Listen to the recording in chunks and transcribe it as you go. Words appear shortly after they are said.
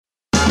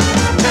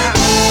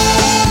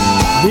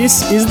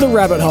This is The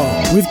Rabbit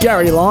Hole with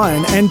Gary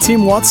Lyon and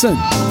Tim Watson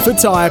for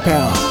Tyre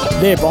Power.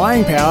 Their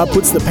buying power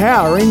puts the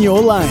power in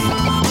your lane.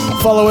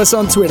 Follow us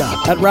on Twitter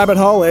at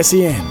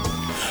RabbitHoleSEN.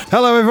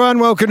 Hello everyone,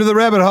 welcome to The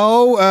Rabbit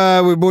Hole.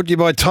 We're brought to you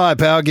by Tyre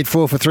Power. Get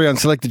 4 for 3 on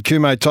selected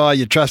Kumho tyre,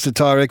 your trusted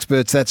tyre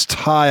experts. That's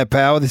Tyre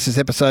Power. This is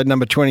episode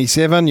number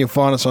 27. You'll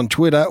find us on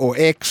Twitter or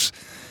X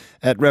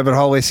at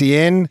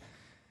RabbitHoleSEN.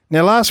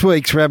 Now last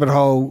week's Rabbit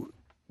Hole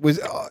was...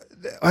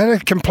 I had a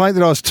complaint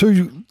that I was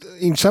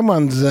in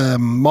someone's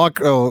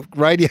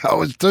radio, I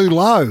was too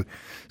low.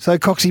 So,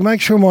 Coxie, make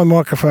sure my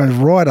microphone's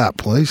right up,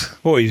 please.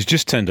 Oh, he's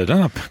just turned it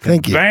up.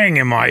 Thank you. Bang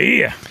in my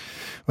ear.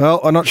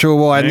 Well, I'm not sure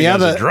why. And There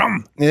goes a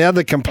drum. the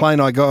other complaint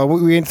I got,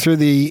 we went through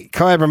the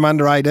Kyabram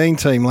under-18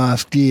 team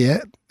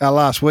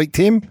last week,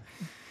 Tim.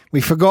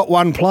 We forgot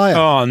one player.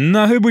 Oh,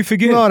 no. Who'd we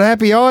forget? Not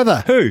happy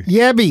either. Who?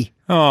 Yabby.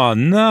 Oh,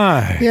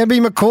 no.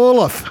 Yabby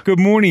McAuliffe. Good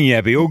morning,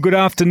 Yabby. Or good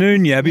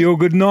afternoon, Yabby. Or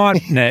good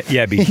night,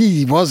 Yabby.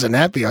 He wasn't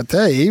happy, I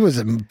tell you. He was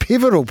a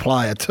pivotal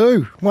player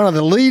too, one of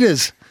the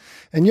leaders.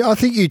 And I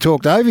think you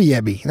talked over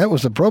Yabby. That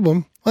was the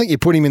problem. I think you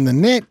put him in the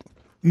net.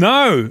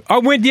 No, I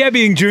went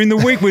yabbying during the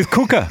week with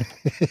Cooker.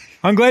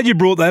 I'm glad you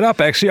brought that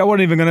up, actually. I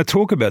wasn't even going to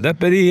talk about that,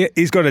 but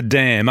he's got a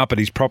dam up at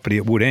his property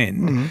at Wood End.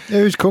 Mm-hmm.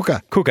 Who's Cooker?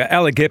 Cooker,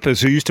 Alec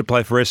Eppers, who used to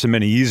play for Essendon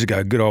many years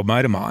ago, good old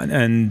mate of mine.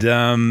 And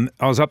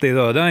I was up there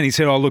the other day and he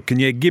said, oh, look, can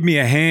you give me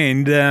a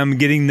hand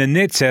getting the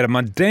nets out of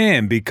my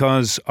dam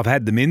because I've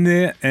had them in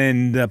there.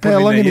 And How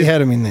long had he had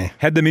them in there?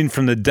 Had them in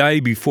from the day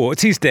before.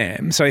 It's his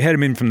dam, so he had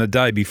them in from the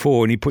day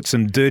before and he put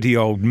some dirty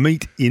old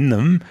meat in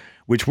them,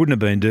 which wouldn't have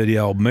been dirty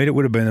old meat. It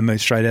would have been the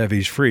meat straight out of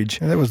his fridge.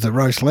 Yeah, that was the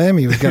roast lamb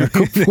he was going to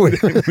cook for you.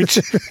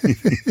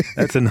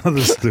 That's another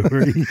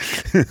story.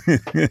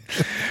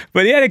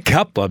 But he had a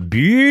couple of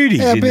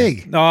beauties. How in big?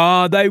 It.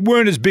 Oh, they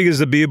weren't as big as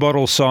the beer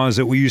bottle size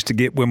that we used to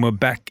get when we were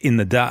back in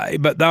the day,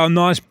 but they were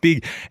nice,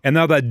 big, and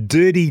they were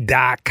dirty,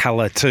 dark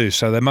colour too,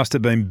 so they must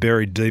have been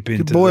buried deep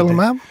into Did you boil them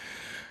up?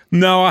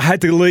 No, I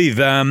had to leave.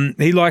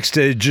 He likes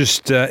to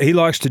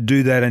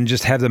do that and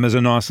just have them as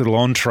a nice little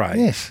entree.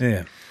 Yes.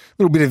 Yeah.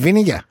 A little bit of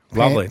vinegar.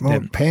 Lovely. My Yeah.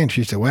 parents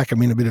used to whack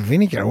them in a bit of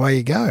vinegar. Away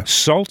you go.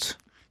 Salt.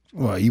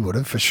 Well, you would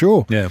have, for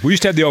sure. Yeah, we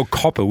used to have the old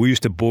copper. We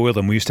used to boil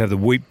them. We used to have the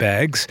wheat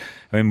bags,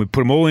 and we'd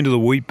put them all into the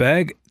wheat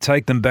bag,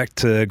 take them back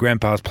to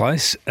Grandpa's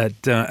place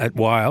at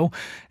Whale,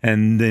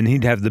 and then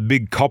he'd have the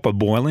big copper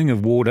boiling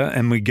of water,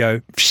 and we'd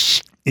go,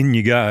 in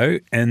you go,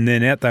 and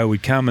then out they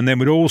would come, and then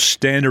we'd all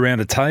stand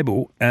around a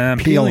table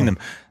peeling them.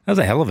 That was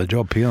a hell of a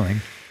job peeling.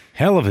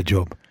 Hell of a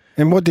job.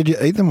 And what did you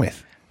eat them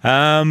with?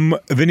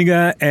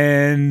 Vinegar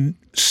and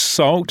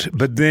salt,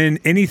 but then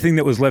anything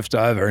that was left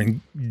over,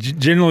 and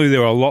generally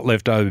there were a lot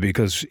left over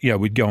because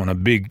we'd go on a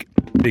big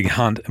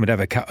hunt and we'd have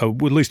at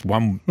least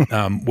one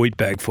wheat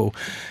bag full.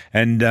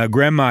 And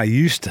Grandma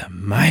used to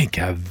make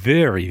a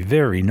very,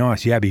 very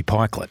nice yabby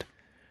pikelet.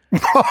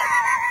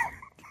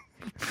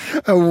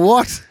 A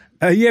what?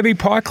 A yabby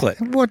pikelet.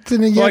 What's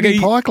in a yabby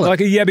pikelet? Like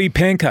a yabby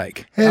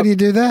pancake. How do you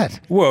do that?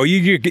 Well,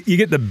 you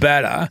get the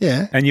batter,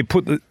 Yeah. and you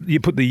put the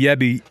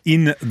yabby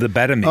in the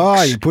batter mix.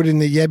 Oh, you put in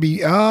the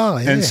yabby. Oh,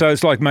 yeah. And so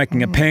it's like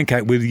making a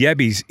pancake with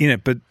yabbies in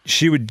it, but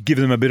she would give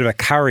them a bit of a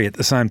curry at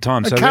the same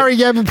time. A curry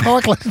yabby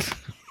pikelet.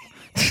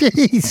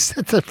 Jeez,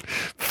 that's a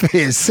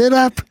fair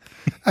setup.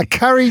 A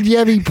curried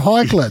yabby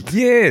pikelet.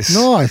 Yes.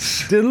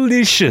 Nice.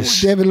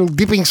 Delicious. Do you have a little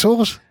dipping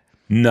sauce?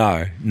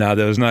 No,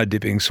 there was no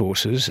dipping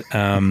sauces.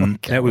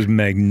 That was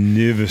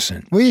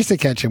magnificent. We used to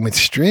catch them with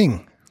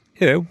string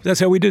Yeah, that's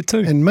how we did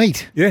too. and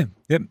meat. Yeah,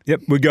 yep.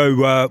 We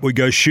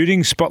go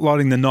shooting,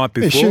 spotlighting the night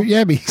They before. shoot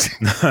yabbies.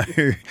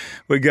 No,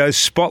 we go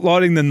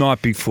spotlighting the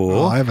night before.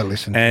 Oh, have a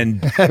listen.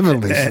 And Have a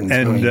listen to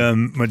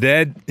him. my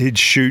dad, he'd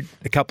shoot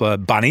a couple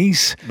of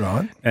bunnies,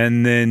 Right.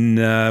 and then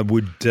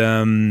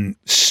they'd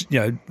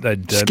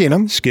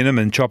skin them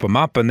and chop them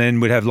up, and then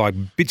we'd have like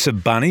bits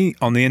of bunny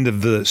on the end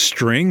of the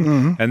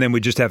string, and then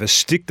we'd just have a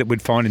stick that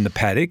we'd find in the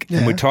paddock,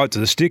 and we'd tie it to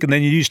the stick, and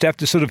then you used to have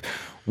to sort of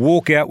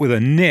walk out with a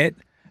net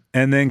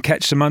and then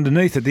catch them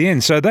underneath at the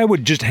end. So they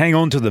would just hang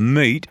on to the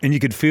meat and you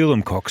could feel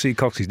them, Coxie.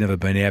 Coxie's never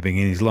been yabbing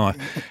in his life.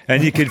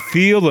 And you could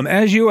feel them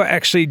as you were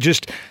actually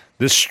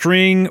the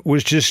string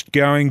was just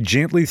going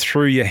gently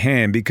through your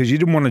hand because you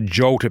didn't want to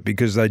jolt it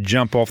because they'd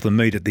jump off the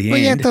meat at the Well,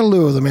 end. you had to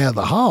lure them out of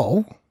the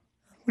hole.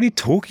 What are you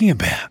talking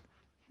about?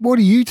 What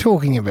are you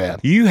talking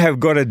about? You have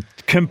got a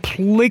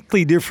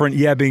completely different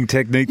yabbing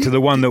technique to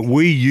the one that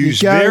we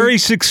use very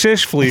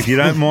successfully, if you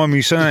don't mind me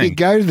You saying.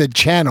 go to the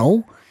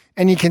channel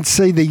and you can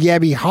see the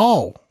yabby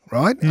hole,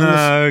 right?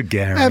 No,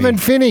 Gary. I haven't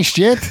finished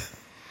yet.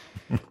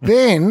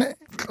 Then,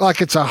 like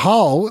it's a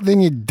hole,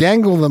 then you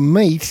dangle the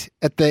meat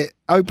at the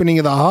opening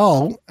of the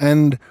hole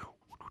and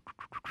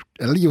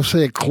you'll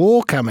see a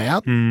claw come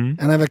out and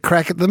have a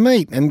crack at the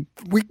meat and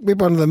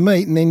whip onto the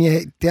meat, and then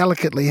you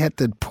delicately had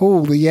to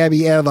pull the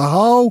yabby out of the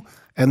hole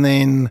and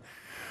then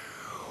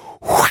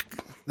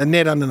the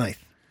net underneath.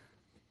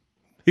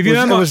 If you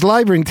it was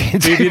labour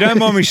intensive. If you don't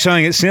mind me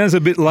saying, it sounds a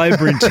bit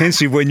labour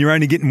intensive when you're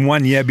only getting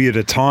one yabby at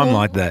a time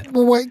like that.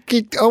 Well,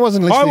 wait, I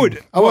wasn't listening.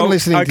 I wasn't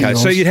listening to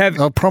yours. So you'd have...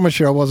 I promise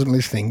you I wasn't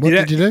listening. What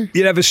did you do?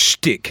 You'd have a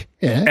stick.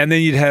 Yeah. And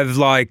then you'd have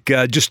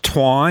just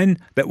twine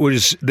that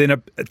was then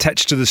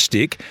attached to the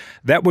stick.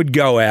 That would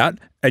go out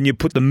and you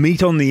put the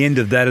meat on the end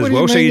of that as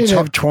well. So you'd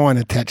have twine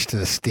attached to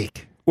the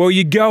stick. Well,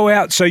 you go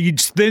out, so you'd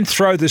then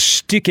throw the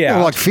stick out.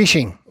 Well, like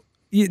fishing.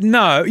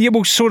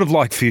 Sort of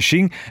like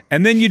fishing.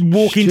 And then you'd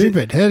walk into...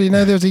 Stupid. How do you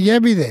know there was a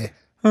yabby there?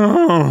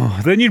 Oh,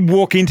 then you'd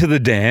walk into the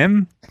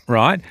dam,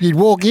 right? You'd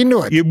walk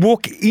into it? You'd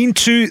walk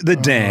into the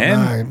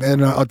dam. No,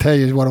 and I'll tell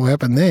you what will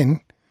happen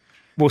then.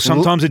 Well,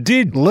 sometimes it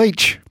did.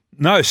 Leech.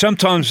 No,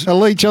 sometimes... A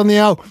leech on the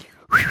old...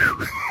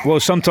 Well,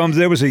 sometimes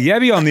there was a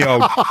yabby on the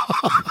old...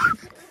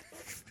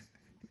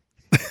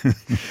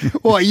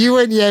 What, you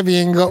went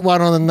yabby and got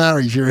one on the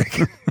nurries, you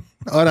reckon?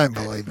 I don't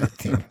believe that,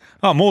 Tim.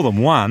 Oh, more than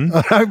one.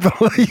 I don't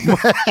believe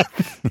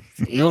that.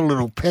 You're a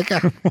little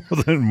pecker.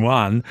 More than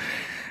one.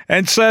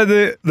 And so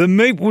the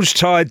meat was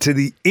tied to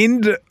the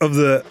end of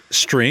the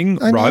string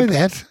rope. I know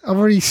that. I've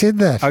already said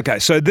that. Okay,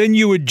 so then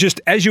you would just,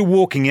 as you're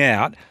walking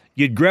out,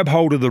 you'd grab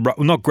hold of the rope,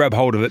 well, not grab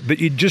hold of it, but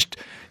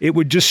it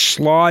would just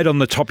slide on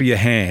the top of your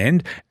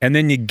hand, and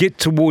then you get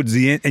towards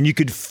the end, and you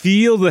could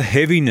feel the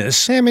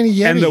heaviness. How many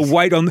yabbies? And the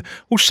weight on.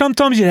 Well,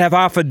 sometimes you'd have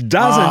half a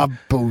dozen. Oh,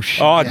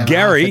 bullshit. Oh,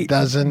 Gary,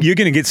 you're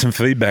going to get some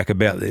feedback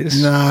about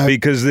this. No.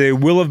 Because there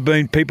will have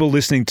been people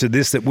listening to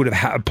this that would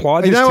have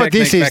applied this technique. You know what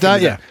this is,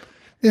 don't you?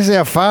 This is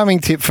our farming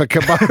tip for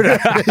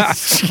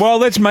Kubota. Well,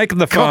 let's make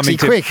the farming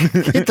tip. Quick.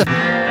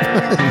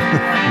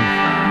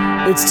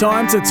 It's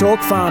time to talk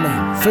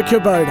farming for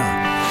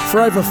Kubota.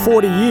 For over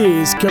 40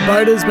 years,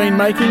 Kubota's been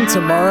making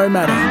tomorrow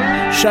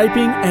matter,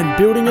 shaping and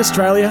building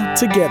Australia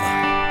together.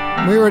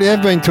 We already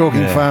have been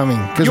talking farming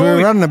because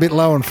we're running a bit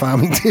low on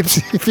farming tips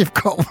if you've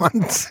got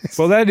one.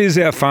 Well, that is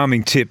our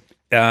farming tip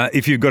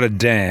if you've got a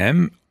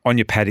dam on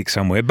your paddock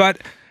somewhere. But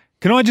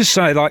can I just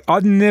say,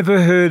 I've never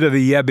heard of a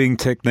yabbing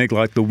technique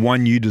like the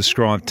one you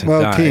described today,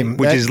 well, Tim,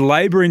 which is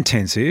labour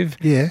intensive.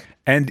 Yeah.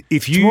 And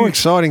if you... It's more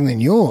exciting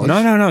than yours.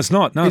 No, it's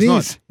not. No, it's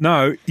not.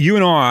 No, you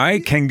and I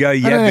can go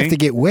yabbing. I don't have to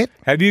get wet.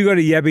 Have you got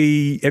a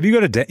yabby? Have you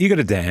got a dam? You got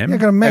a dam? Yeah,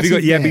 I've got a massive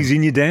Have you got yabbies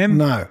in your dam?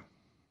 No.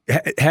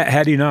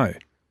 How do you know?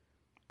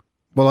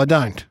 Well, I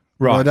don't.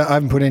 Right. I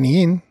haven't put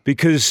any in.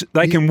 Because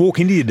they can walk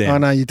into your dam. I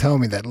know, you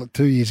told me that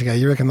 2 years ago.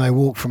 You reckon they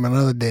walk from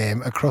another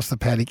dam across the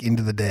paddock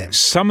into the dam?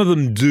 Some of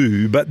them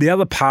do, but the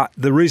other part,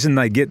 the reason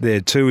they get there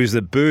too is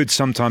that birds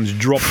sometimes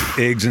drop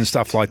eggs and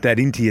stuff like that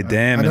into your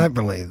dam. I don't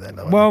believe that.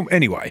 Well,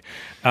 anyway.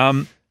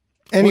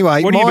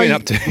 Anyway, what have you been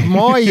up to?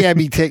 My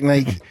yabby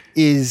technique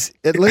is,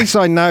 at least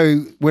I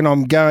know when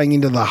I'm going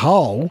into the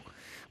hole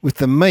with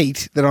the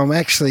meat that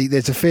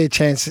there's a fair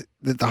chance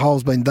that the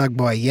hole's been dug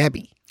by a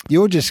yabby.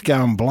 You're just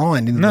going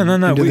blind into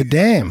the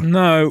dam.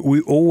 No,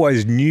 we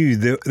always knew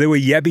there were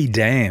yabby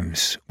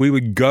dams. We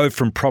would go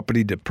from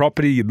property to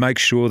property. You'd make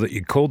sure that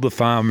you called the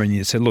farmer and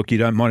you said, look, you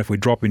don't mind if we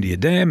drop into your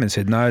dam? And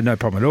said, no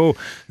problem at all.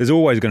 There's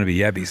always going to be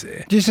yabbies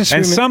there.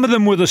 And some of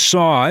them were the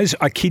size,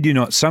 I kid you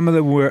not, some of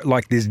them were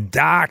like this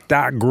dark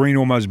green,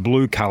 almost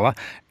blue colour,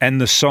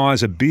 and the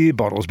size of beer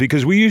bottles,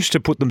 because we used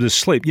to put them to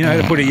sleep. You know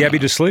how to put a yabby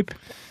to sleep?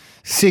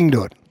 Sing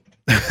to it.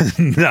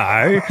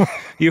 No,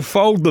 you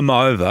fold them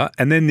over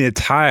and then their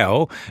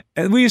tail,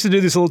 and we used to do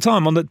this all the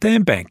time on the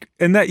dam bank,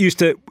 and that used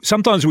to,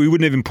 sometimes we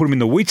wouldn't even put them in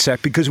the wheat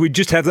sack because we'd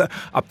just have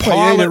a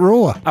pile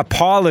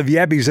of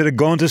yabbies that had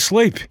gone to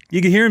sleep.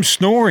 You could hear them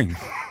snoring.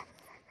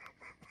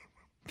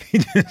 You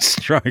didn't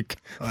stroke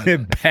their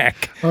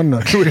back. I'm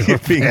not sure with your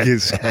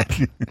fingers.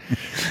 Did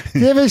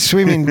you ever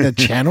swim in the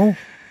channel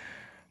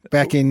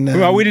back in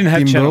well, we didn't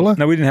have channels.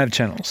 No, we didn't have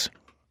channels.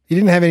 You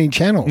didn't have any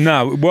channels?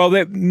 No. Well,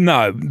 there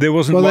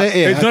wasn't. Well,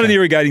 it's not an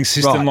irrigating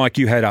system like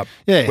you had up.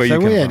 Yeah, so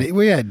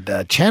we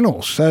had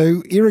channels,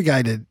 so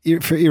irrigated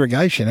for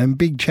irrigation and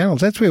big channels.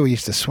 That's where we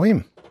used to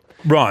swim.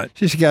 Right.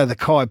 Just to go to the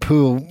Kai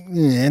pool,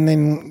 and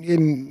then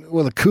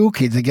the cool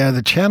kids would go to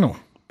the channel.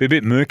 Be a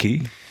bit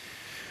murky.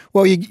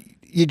 Well, you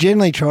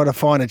generally try to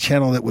find a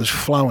channel that was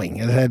flowing.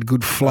 It had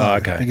good flow. Oh,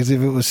 okay. Because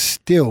if it was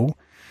still,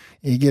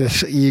 you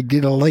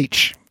get a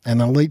leech, and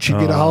the leech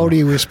would get a hold of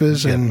your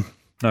whispers and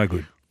no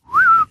good.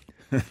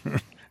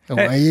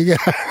 Away you go.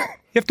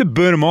 You have to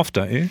burn them off,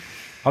 don't you?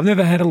 I've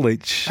never had a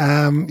leech.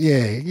 Yeah.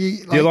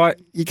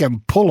 You can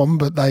pull them,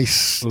 but they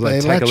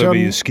latch on.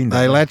 Your skin,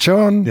 they latch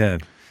on. Yeah.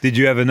 Did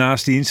you have a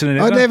nasty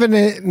incident ever?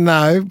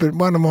 No, but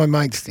one of my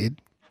mates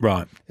did.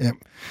 Right. Yep.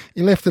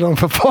 He left it on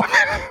for 5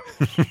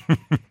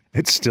 minutes.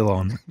 It's still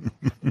on.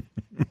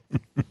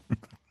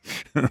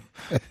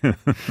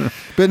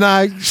 But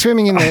no,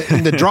 swimming in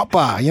the drop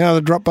bar. You know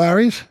what the drop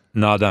bar is?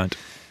 No, I don't.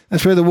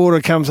 That's where the water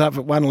comes up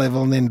at one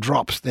level and then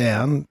drops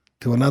down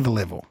to another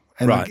level.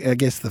 And right. I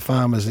guess the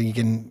farmers, you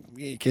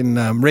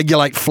can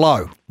regulate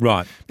flow.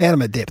 Right. Out of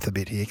my depth a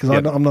bit here because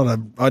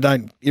I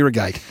don't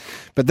irrigate,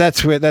 but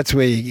that's where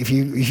if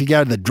you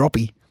go to the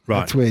droppy,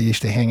 right. That's where you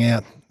used to hang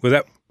out.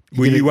 Well,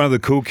 Were you one of the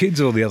cool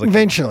kids or the other?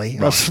 Eventually,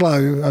 Right. I was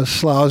slow.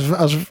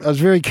 I was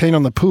very keen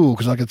on the pool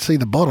because I could see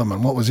the bottom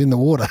and what was in the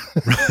water.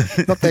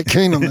 Not that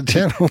keen on the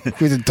channel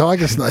with the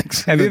tiger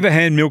snakes. Have you ever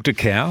hand milked a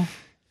cow?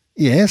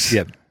 Yes.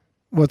 Yep.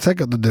 What's that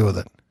got to do with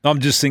it? I'm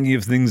just thinking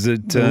of things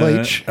that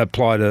Leach.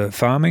 apply to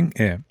farming.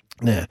 Yeah.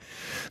 Yeah.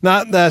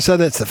 No, so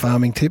that's the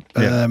farming tip.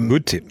 Yeah.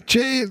 Good tip.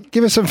 Gee,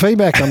 give us some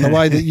feedback on the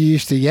way that you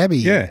used to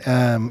yabby.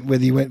 Yeah.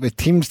 Whether you went with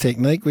Tim's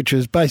technique, which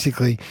was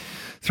basically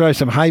throw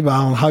some hay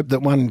bale and hope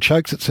that one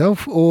chokes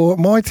itself, or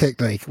my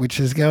technique, which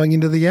is going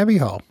into the yabby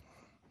hole.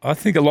 I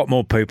think a lot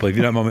more people, if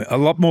you don't mind me, a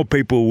lot more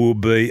people will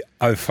be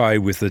au fait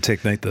with the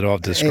technique that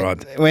I've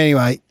described. Well,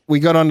 anyway, we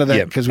got onto that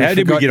Yep. because How we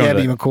did we forgot get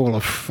onto Yabby that?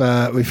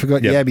 McAuliffe. We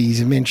forgot Yep.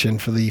 Yabby's mention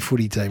for the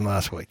footy team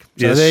last week.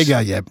 So Yes. there you go,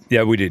 Yab.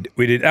 Yeah, we did.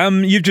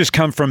 You've just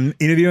come from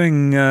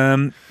interviewing.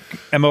 Am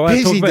I allowed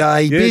to talk Busy about-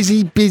 day, Yeah. busy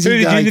Who did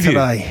you day interview?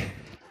 today.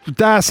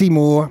 Darcy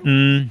Moore.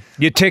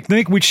 Your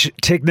technique. Which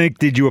technique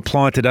did you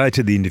apply today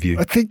to the interview?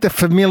 I think the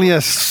familiar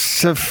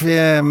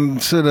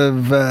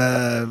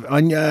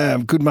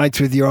I'm good mates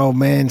with your old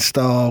man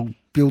style,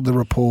 build the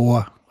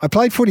rapport. I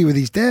played footy with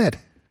his dad.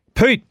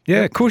 Pete.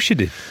 Yeah, of course you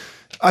did.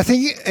 I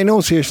think, in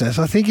all seriousness,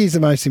 I think he's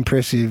one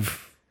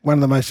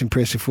of the most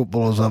impressive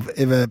footballers I've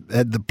ever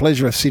had the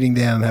pleasure of sitting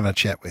down and having a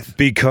chat with.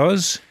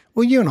 Because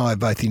Well, you and I have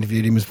both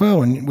interviewed him as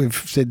well, and we've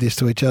said this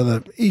to each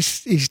other.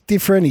 He's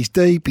different, he's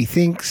deep, he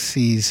thinks,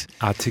 he's...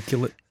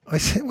 articulate. I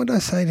said, what did I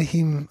say to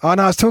him? Oh,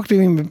 no, I was talking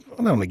to him, I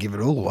don't want to give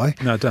it all away.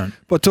 No, don't.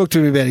 But I talked to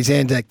him about his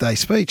Anzac Day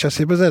speech. I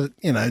said, was that,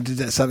 is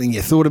that something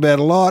you thought about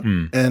a lot?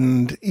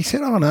 And he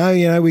said, oh,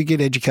 no, we get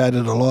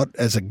educated a lot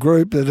as a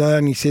group.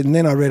 And he said, and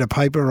then I read a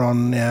paper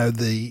on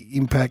the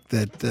impact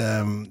that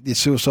the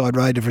suicide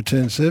rate of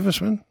returned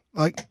servicemen.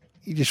 Like,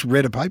 he just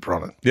read a paper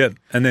on it. Yeah,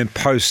 and then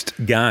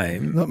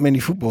post-game... Not many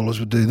footballers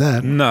would do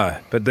that. No,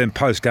 but then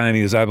post-game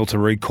he was able to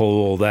recall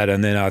all that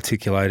and then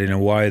articulate in a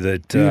way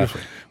that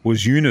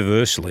was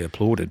universally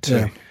applauded too.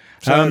 Yeah.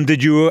 So-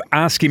 Did you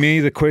ask him any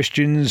of the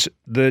questions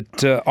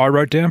that I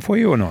wrote down for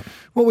you or not?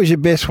 What was your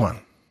best one?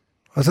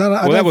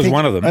 That was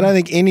one of them. I don't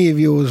think any of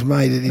yours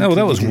made it. No,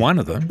 that was one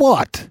of them.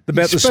 What?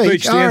 About the Your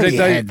speech. I already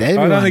I had that. don't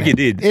Everyone think you had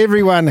did.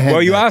 Everyone had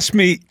Well, you that. asked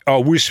me.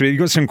 You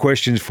got some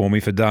questions for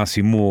me for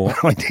Darcy Moore.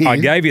 I did. I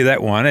gave you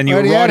that one, and I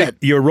already had it.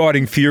 you were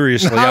writing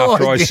furiously No,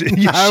 after I I didn't. said.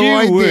 No, Yes,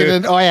 I you were.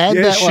 didn't. I had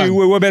yes, that one. you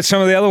were. What about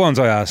some of the other ones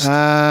I asked?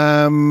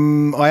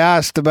 I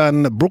asked the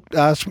one that Brooke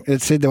asked.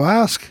 It said to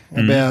ask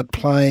about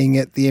playing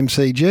at the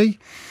MCG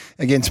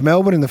against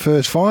Melbourne in the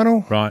first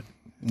final. Right.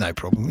 No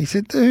problem. He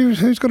said,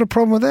 who's got a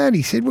problem with that?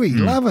 He said, we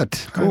love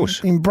it. Of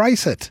course.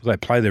 Embrace it. They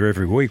play there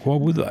every week. Why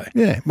would they?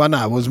 Yeah. Well,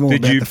 no, it was more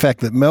Did about you- the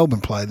fact that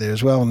Melbourne played there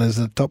as well, and as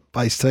a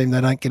top-based team,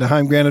 they don't get a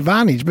home ground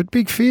advantage, but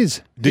big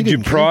fizz. Did you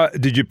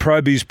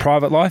probe his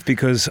private life?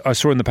 Because I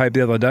saw in the paper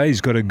the other day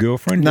he's got a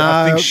girlfriend. No.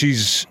 I think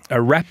she's a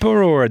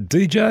rapper or a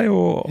DJ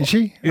or... Is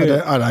she?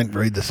 Yeah. I don't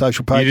read the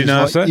social pages. didn't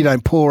ask that? You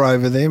don't pore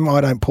over them. I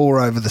don't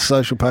pore over the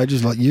social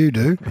pages like you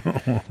do.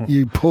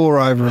 You pore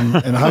over them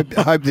and hope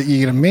that you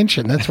get a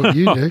mention. That's what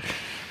you do.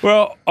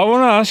 Well, I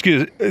want to ask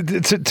you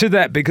to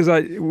that because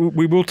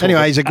we will talk.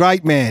 Anyway, he's a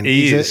great man.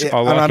 He He's is. A, I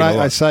like and him a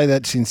lot. I say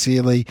that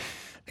sincerely.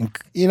 And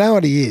you know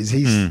what he is?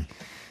 He's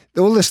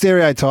all the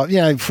stereotypes.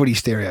 Footy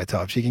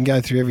stereotypes. You can go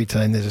through every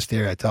team. There's a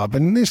stereotype,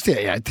 and there's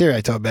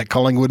stereotype about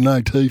Collingwood,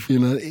 no teeth.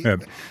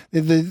 Yep.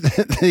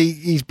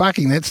 He's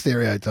bucking that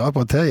stereotype.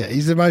 I'll tell you,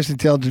 he's the most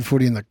intelligent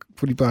footy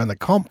player in the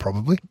comp,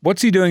 probably.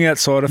 What's he doing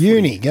outside of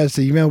Uni footy? goes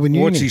to Melbourne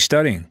Uni. What's he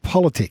studying?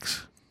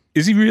 Politics.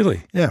 Is he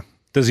really? Yeah.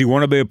 Does he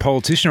want to be a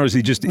politician or is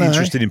he just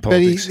interested in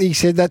politics? But he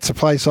said that's a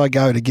place I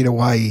go to get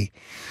away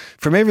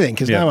from everything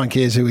because Yeah. no one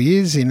cares who he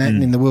is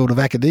in the world of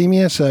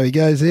academia. So he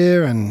goes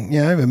there and,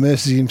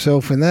 immerses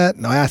himself in that.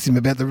 And I asked him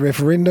about the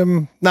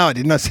referendum. No, I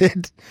didn't. I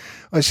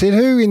said,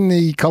 who in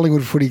the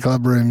Collingwood Footy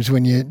Club rooms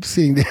when you're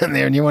sitting down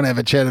there and you want to have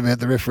a chat about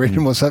the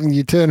referendum or something,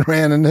 you turn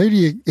around and who do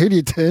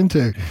you turn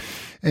to?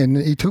 And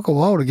he took a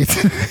while to get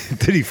to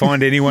Did he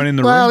find anyone in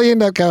the Well, room? he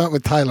ended up coming up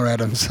with Taylor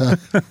Adams. So.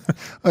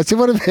 I said,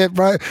 what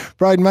about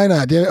Braden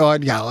Maynard? I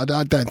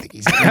don't think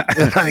he's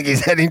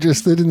that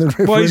interested in the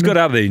referendum. Well, he's got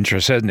other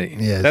interests, hasn't he?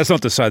 Yes. That's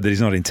not to say that he's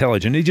not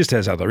intelligent. He just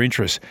has other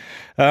interests.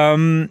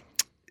 One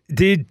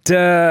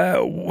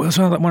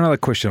other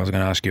question I was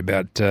going to ask you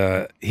about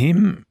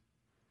him,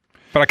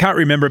 but I can't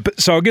remember it. But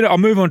so I'll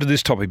move on to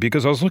this topic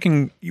because I was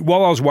looking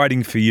while I was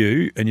waiting for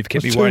you, and you've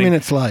kept me 2 waiting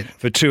minutes late.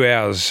 for 2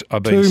 hours.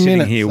 I've been 2 sitting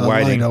minutes here how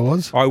waiting.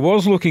 late I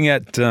was. looking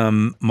at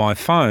my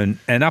phone,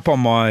 and up on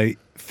my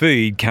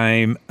feed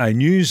came a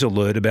news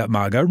alert about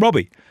Margot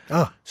Robbie.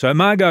 Oh. So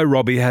Margot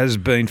Robbie has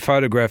been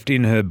photographed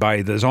in her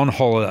bathers on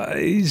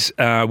holidays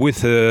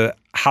with her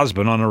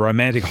husband on a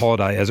romantic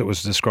holiday, as it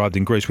was described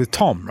in Greece, with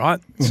Tom, right?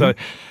 Mm-hmm. So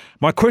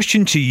my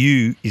question to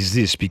you is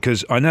this,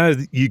 because I know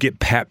that you get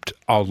papped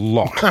a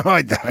lot.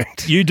 I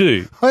don't. You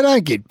do. I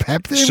don't get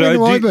papped. So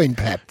When have I been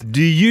papped?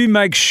 Do you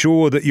make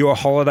sure that your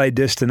holiday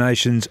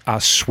destinations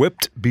are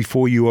swept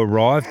before you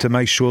arrive to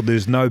make sure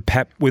there's no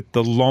pap with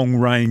the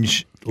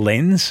long-range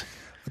lens?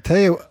 I tell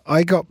you,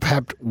 I got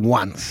papped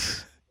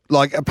once.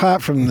 like,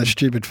 apart from the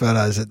stupid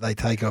photos that they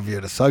take of you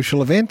at a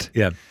social event,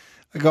 Yeah.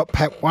 I got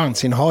Pat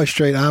once in High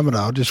Street,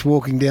 Armidale, just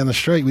walking down the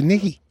street with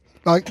Nicky.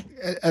 Like,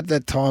 at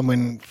that time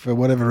when, for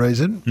whatever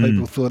reason,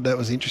 people thought that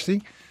was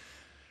interesting.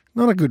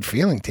 Not a good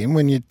feeling, Tim,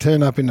 when you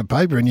turn up in the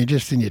paper and you're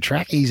just in your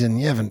trackies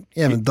and you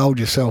haven't doled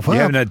yourself up.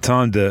 You haven't had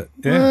time to.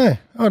 Yeah.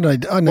 I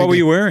need what were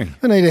you wearing?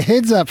 I need a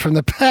heads up from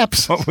the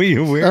paps. What were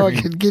you wearing? So I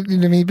could get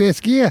into my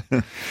best gear.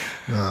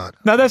 No,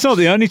 that's not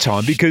the only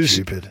time, because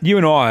you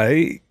and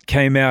I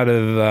came out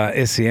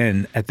of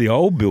SEN at the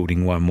old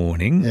building one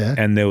morning,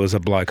 and there was a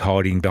bloke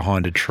hiding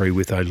behind a tree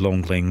with a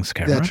long lens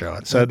camera. That's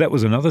right. So that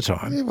was another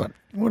time. Yeah,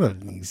 what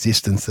an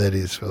existence that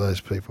is for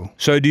those people.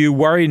 So do you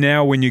worry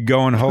now when you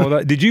go on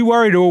holiday? Did you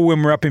worry at all when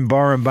we were up in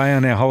Byron Bay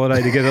on our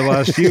holiday together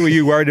last year? Were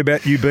you worried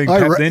about you being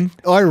Pap then?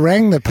 I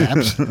rang the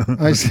Paps.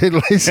 I said,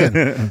 listen,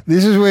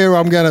 this is where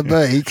I'm going to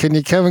be. Can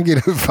you come and get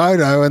a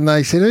photo? And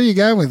they said, who are you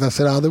going with? I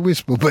said, the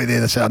Wisp will be there.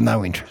 They said,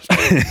 no interest.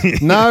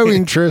 No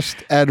interest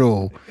at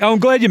all. I'm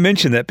glad you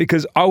mentioned that,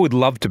 because I would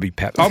love to be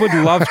Pap. I would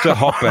love to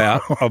hop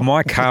out of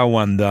my car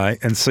one day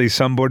and see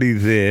somebody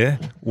there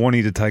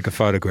wanting to take a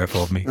photograph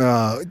of me.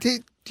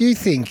 Do you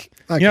think...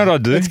 Okay, you know what I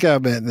do? Let's go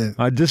about that.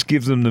 I just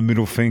give them the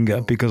middle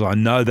finger, because I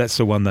know that's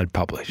the one they'd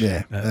publish.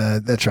 Yeah,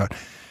 that's right.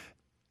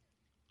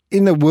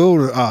 In the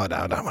world, I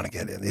don't want to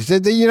get into this.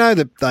 You know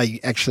that they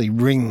actually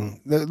ring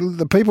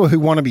the people who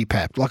want to be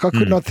papped. Like, I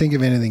could not think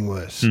of anything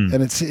worse.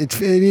 And it's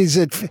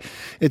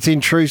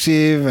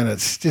intrusive, and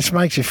it just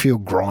makes you feel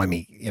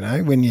grimy. You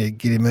know, when you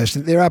get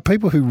immersed. There are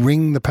people who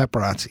ring the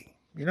paparazzi.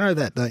 You know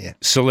that, don't you?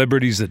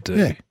 Celebrities that do.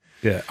 Yeah.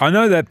 Yeah, I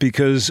know that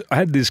because I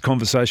had this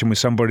conversation with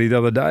somebody the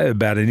other day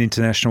about an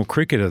international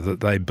cricketer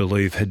that they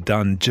believe had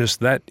done just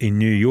that in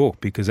New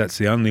York, because that's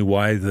the only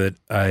way that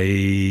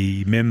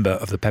a member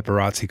of the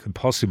paparazzi could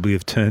possibly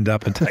have turned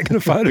up and taken a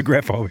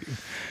photograph of him.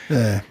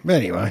 Yeah,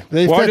 anyway,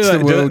 if that's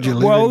the world you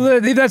live in. Well,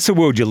 if that's the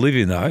world you live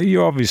in, though,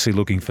 you're obviously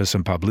looking for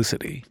some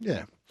publicity.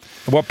 Yeah.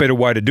 What better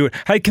way to do it?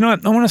 Hey, I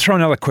want to throw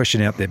another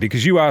question out there,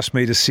 because you asked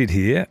me to sit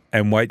here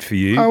and wait for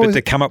you, but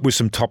to come up with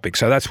some topics.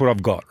 So that's what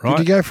I've got, right?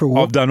 Did you go for a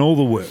walk? I've done all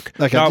the work.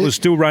 Okay, no, it was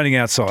still raining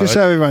outside. Just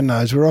so everyone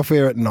knows, we're off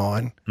air at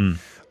 9.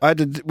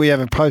 We have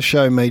a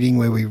post-show meeting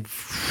where we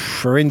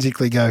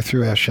forensically go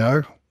through our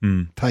show.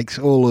 Takes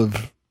all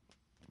of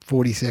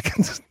 40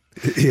 seconds.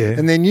 Yeah.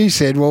 And then you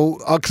said, well,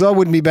 because I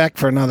wouldn't be back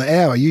for another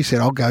hour, you said,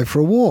 I'll go for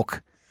a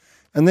walk.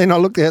 And then I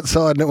looked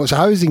outside and it was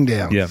hosing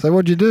down. Yeah. So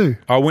what'd you do?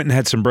 I went and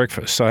had some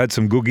breakfast. So I had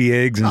some googie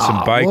eggs and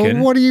some bacon.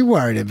 Well, what are you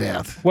worried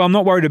about? Well, I'm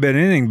not worried about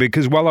anything,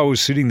 because while I was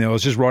sitting there, I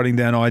was just writing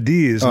down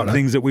ideas and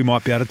things that we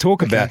might be able to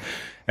talk about.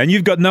 And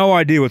you've got no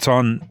idea what's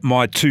on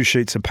my 2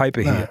 sheets of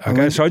paper here,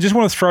 okay? So I just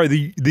want to throw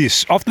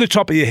this off the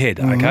top of your head,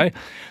 okay?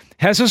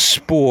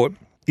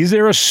 Is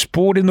there a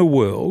sport in the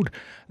world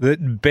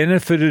that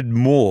benefited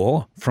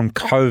more from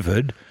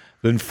COVID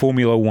than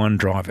Formula One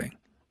driving?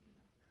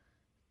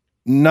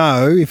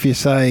 No,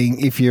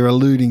 if you're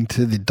alluding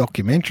to the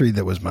documentary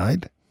that was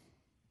made.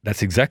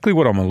 That's exactly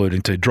what I'm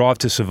alluding to, Drive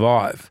to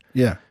Survive.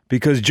 Yeah.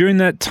 Because during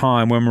that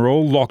time when we're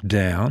all locked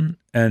down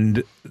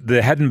and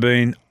there hadn't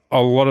been a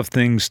lot of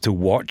things to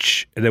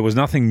watch, there was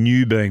nothing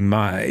new being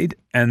made,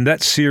 and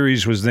that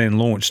series was then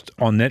launched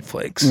on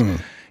Netflix.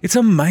 It's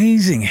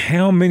amazing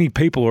how many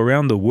people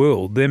around the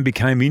world then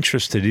became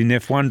interested in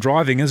F1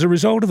 driving as a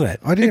result of that.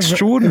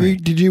 Extraordinary.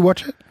 Did you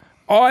watch it?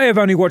 I have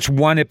only watched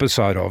one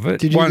episode of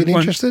it. Did you get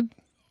interested?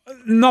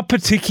 Not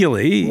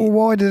particularly. Well,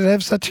 why did it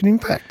have such an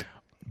impact?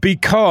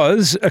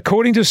 Because,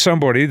 according to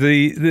somebody,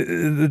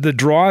 the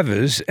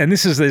drivers, and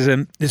there's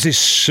this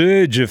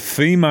surge of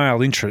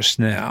female interest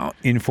now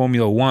in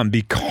Formula One,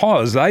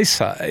 because they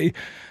say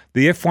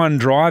the F1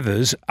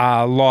 drivers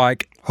are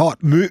like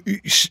hot.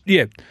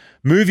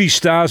 Movie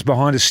stars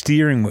behind a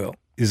steering wheel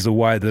is the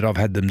way that I've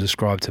had them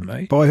described to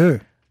me. By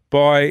who?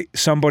 By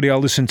somebody I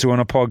listen to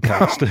on a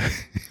podcast.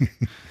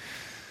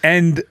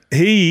 And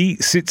he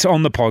sits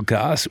on the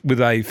podcast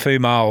with a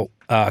female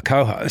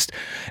co-host,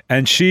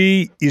 and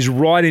she is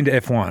right into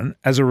F1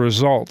 as a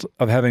result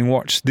of having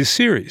watched this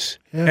series.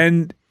 Yeah.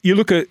 And you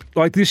look at,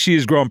 like, this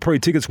year's Grand Prix,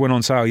 tickets went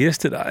on sale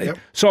yesterday,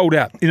 sold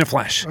out in a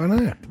flash. I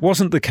know.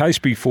 Wasn't the case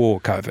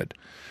before COVID.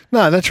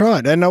 No, that's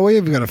right. And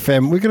we've got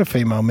a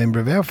female member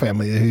of our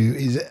family who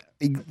is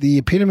the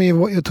epitome of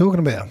what you're talking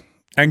about.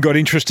 And got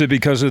interested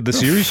because of the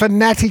series?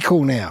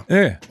 Fanatical now.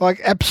 Yeah. Like,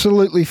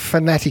 absolutely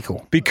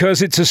fanatical.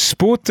 Because it's a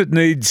sport that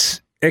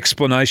needs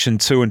explanation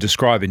to and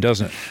describing,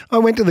 doesn't it? I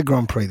went to the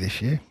Grand Prix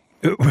this year.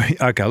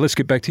 Okay, let's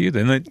get back to you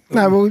then.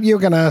 No, well, you're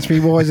going to ask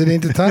me why is it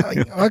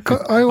entertaining?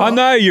 I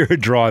know you're a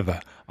driver.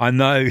 I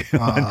know.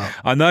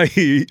 I know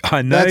you.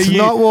 That's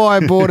not why I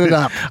brought it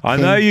up. I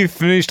know you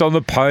finished on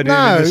the podium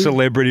in the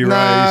celebrity race.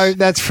 No,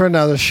 that's for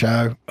another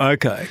show.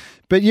 Okay.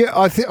 But yeah,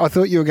 I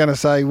thought you were going to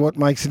say what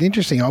makes it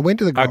interesting. I went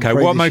to the Grand Prix.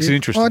 Okay, what makes it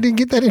interesting? I didn't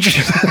get that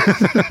interested.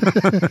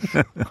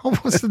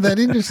 I wasn't that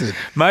interested.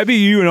 Maybe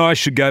you and I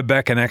should go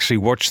back and actually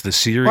watch the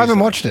series. I haven't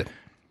watched it.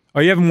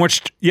 Oh, you haven't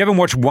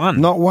watched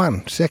one? Not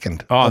one,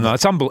 second. Oh, no,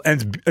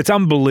 it's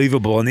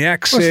unbelievable. And the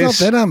access... Well, it's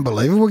not that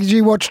unbelievable because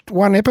you watched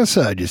one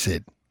episode, you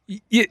said.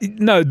 Yeah,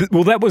 no,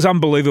 well, that was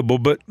unbelievable,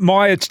 but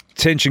my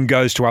attention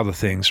goes to other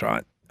things,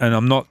 right? And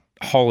I'm not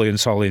wholly and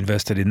solely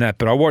invested in that,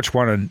 but I watched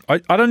one and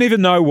I don't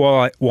even know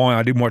why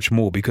I didn't watch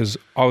more because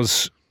I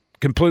was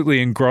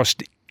completely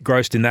engrossed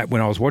in that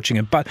when I was watching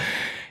it. But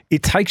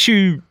it takes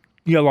you,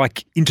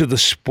 like into the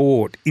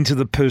sport, into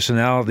the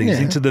personalities,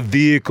 into the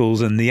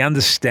vehicles and the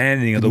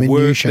understanding of the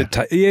work.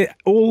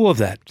 All of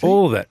that.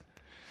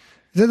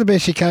 Is that the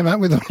best you came up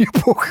with on your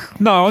book?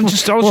 No, I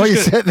was While you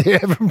sat there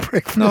having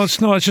breakfast? No,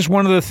 it's not. It's just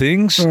one of the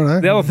things.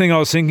 The other thing I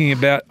was thinking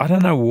about, I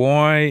don't know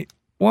why.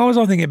 Why was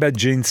I thinking about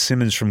Gene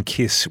Simmons from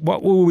KISS?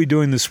 What were we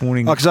doing this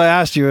morning? Because I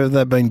asked you if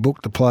they've been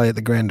booked to play at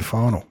the grand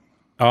final.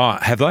 Oh,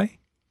 have they?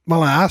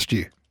 Well, I asked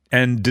you.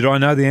 And did I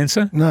know the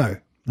answer? No.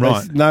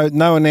 Right.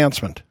 No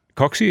announcement.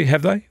 Coxie,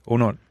 have they or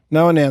not?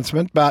 No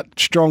announcement, but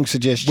strong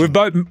suggestion.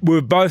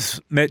 We've both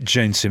met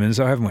Gene Simmons,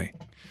 though, haven't we?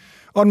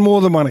 On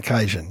more than one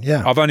occasion,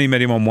 yeah. I've only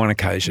met him on one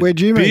occasion. Where'd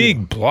you meet him?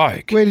 Big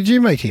bloke. Where did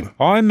you meet him?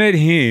 I met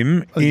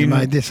him You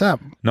made this up.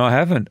 No, I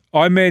haven't.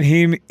 I met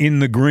him in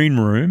the green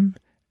room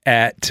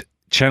at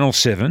Channel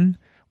 7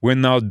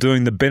 when they were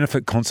doing the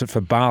benefit concert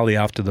for Bali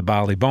after the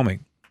Bali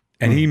bombing.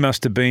 And he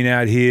must have been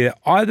out here.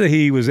 Either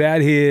he was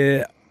out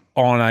here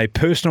on a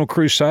personal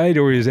crusade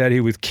or he was out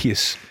here with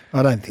KISS.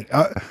 I don't think.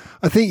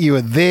 I think you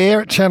were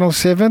there at Channel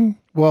 7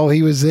 while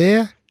he was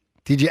there.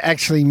 Did you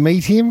actually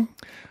meet him?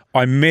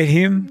 I met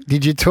him.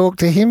 Did you talk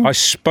to him? I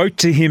spoke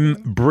to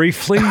him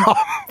briefly.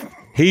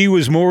 He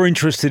was more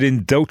interested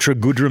in Delta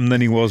Goodrum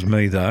than he was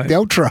me, though.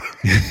 Delta?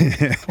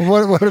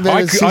 What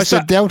about his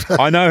sister Delta?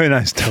 I know her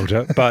name's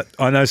Delta, but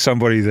I know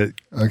somebody that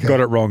got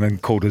it wrong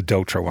and called her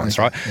Delta once,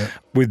 right? Yeah.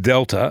 With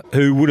Delta,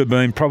 who would have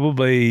been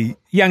probably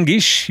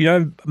youngish,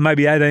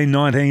 maybe 18,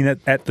 19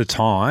 at the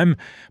time.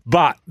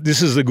 But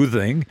this is the good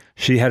thing.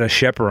 She had a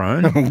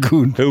chaperone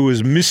who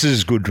was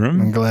Mrs.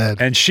 Goodrum. I'm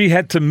glad. And she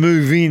had to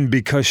move in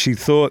because she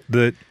thought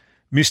that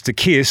Mr.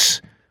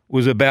 Kiss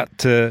was about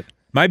to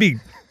maybe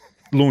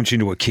launch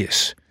into a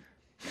kiss.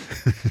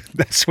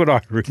 That's what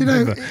I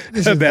remember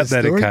about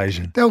that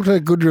occasion. Delta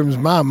Goodrum's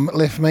mum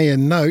left me a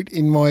note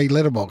in my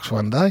letterbox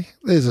one day.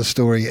 There's a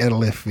story out of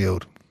left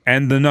field.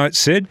 And the note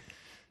said?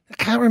 I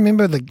can't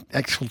remember the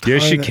actual tone.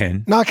 Yes, you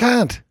can. No, I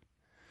can't.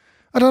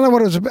 I don't know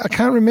what it was about. I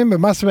can't remember. It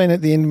must have been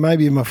at the end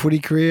maybe of my footy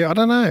career. I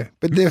don't know.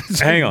 But there was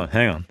Hang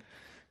on.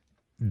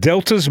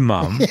 Delta's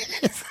mum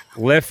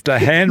left a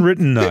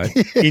handwritten note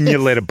in your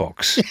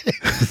letterbox.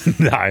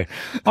 No,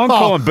 I'm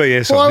calling BS on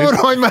this. Why would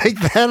I make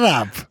that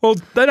up? Well,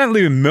 they don't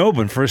live in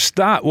Melbourne for a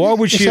start. Why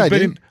would she have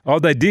been? Oh,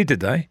 they did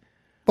they?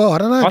 Well, I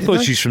don't know. I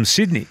thought she's from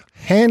Sydney.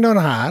 Hand on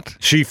heart.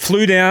 She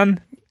flew down.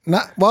 No,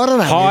 well, I don't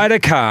know. Hired a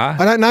car.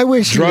 I don't know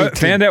where she lived.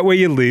 Found out where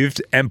you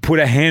lived and put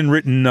a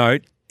handwritten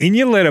note in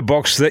your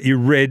letterbox that you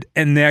read,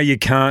 and now you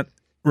can't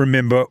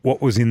remember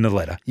what was in the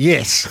letter.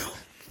 Yes.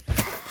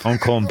 I'm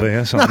calling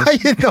BS on this. No,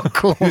 you're not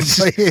calling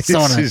BS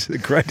on it. This is the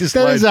greatest.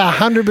 That is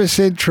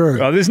 100%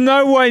 true. Oh, there's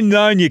no way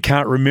known you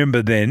can't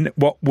remember then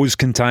what was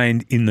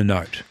contained in the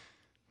note.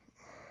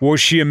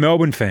 Was she a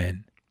Melbourne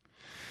fan?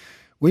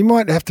 We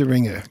might have to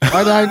ring her.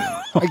 I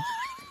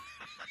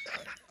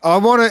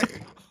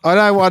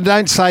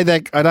don't say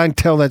that. I don't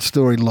tell that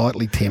story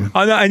lightly, Tim.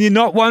 I know, and you're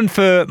not one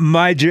for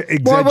major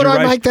exaggeration. Why would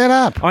I make that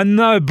up? I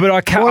know, but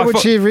I can't. Why would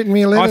she have written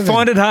me a letter? I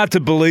find it hard to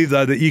believe,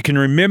 though, that you can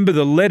remember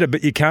the letter,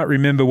 but you can't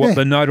remember what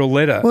the note or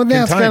letter. Well,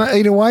 now contained. It's going to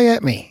eat away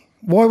at me.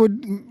 Why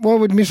would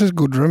Mrs.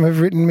 Goodrum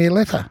have written me a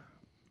letter?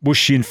 Was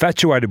she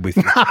infatuated with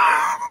you?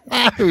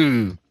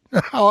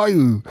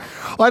 No.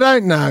 I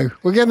don't know.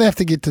 We're going to have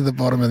to get to the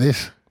bottom of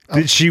this.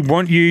 Did she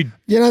want you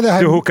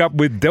to hook up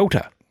with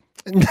Delta?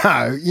 No,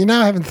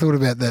 I haven't thought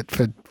about that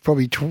for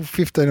probably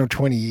 15 or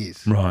 20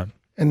 years. Right.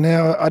 And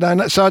now I don't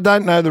know. So I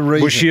don't know the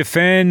reason. Was she a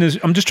fan?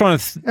 I'm just trying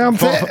to...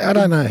 I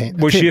don't know.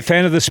 Was she a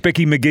fan of the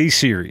Specky McGee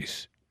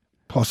series?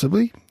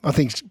 Possibly. I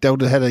think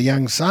Delta had a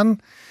young son.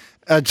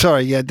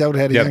 Delta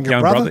had a younger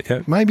brother.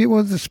 Yep. Maybe it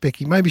was the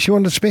Specky. Maybe she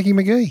wanted a Specky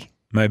McGee.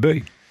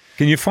 Maybe.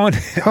 Can you find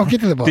it? I'll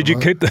get to the bottom. Did you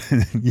keep the...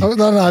 No,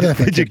 I don't.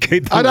 Did you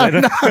keep the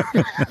letter?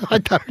 I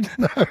don't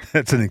know.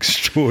 That's an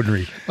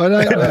extraordinary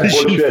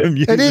admission from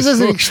you. It is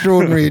an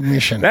extraordinary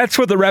admission. That's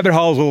what the rabbit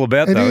hole's all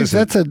about, though. It is.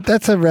 That's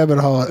a rabbit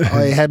hole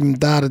I hadn't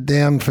darted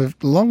down for a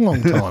long,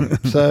 long time.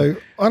 So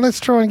let's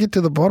try and get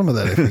to the bottom of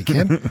that if we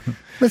can.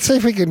 Let's see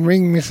if we can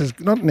ring Mrs.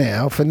 Not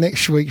now, for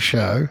next week's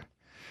show,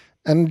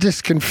 and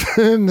just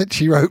confirm that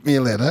she wrote me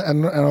a letter,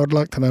 and I'd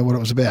like to know what it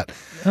was about.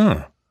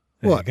 Oh,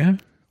 there you go.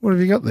 What have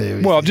you got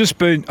there? Well, I've just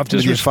phone.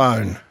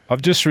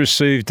 I've just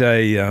received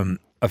a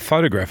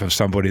photograph of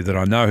somebody that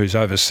I know who's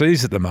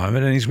overseas at the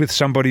moment, and he's with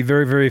somebody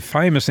very, very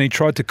famous. And he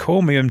tried to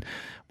call me, and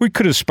we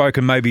could have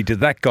spoken maybe to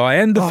that guy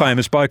and the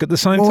famous bloke at the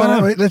same time.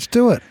 No, let's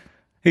do it.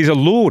 He's a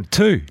lord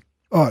too.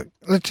 All right,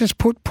 let's just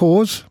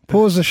pause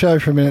the show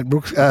for a minute,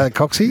 Brooks,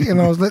 Coxie, and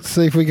let's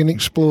see if we can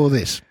explore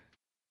this.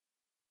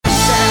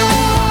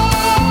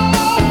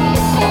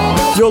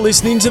 You're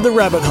listening to The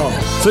Rabbit Hole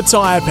for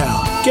Tyre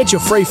Power. Get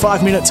your free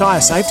 5-minute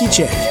tyre safety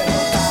check.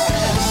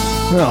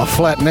 Oh,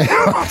 flat now.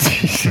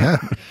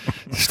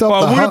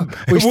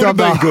 We stopped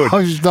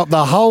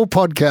the whole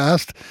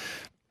podcast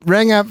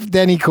rang up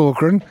Danny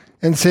Corcoran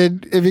and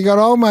said, have you got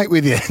old mate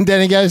with you? And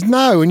Danny goes,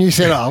 no. And you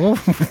said, oh,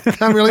 well,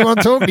 don't really want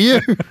to talk to you.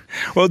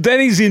 Well,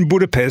 Danny's in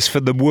Budapest for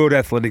the World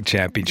Athletic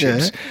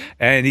Championships,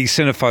 and he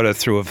sent a photo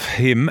through of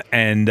him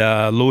and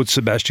Lord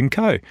Sebastian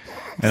Coe.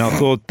 And I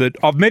thought that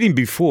I've met him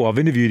before. I've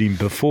interviewed him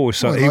before,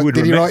 so he would.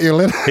 Did he write you a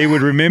letter? He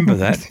would remember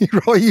that. Did he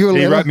write you a letter?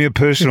 He wrote me a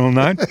personal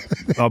note.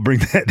 I'll bring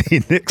that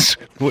in next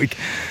week.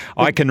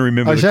 I can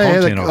remember the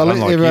content of it. I'll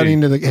let everyone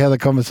into how the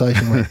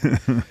conversation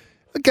went.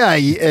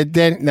 Okay,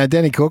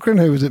 Danny Corcoran,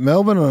 who was at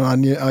Melbourne,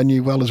 and I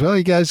knew well as well.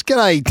 He goes,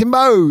 "G'day,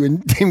 Timbo,"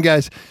 and Tim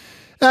goes,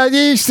 "Are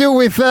you still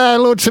with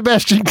Lord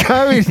Sebastian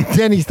Coe?" And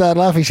Danny started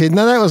laughing. He said,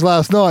 "No, that was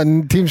last night."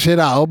 And Tim said,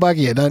 "Oh, I'll bug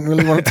you. I don't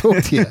really want to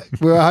talk to you."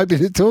 We were hoping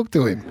to talk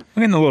to him.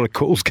 I'm getting a lot of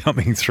calls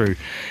coming through.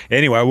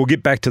 Anyway, we'll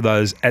get back to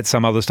those at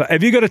some other stuff.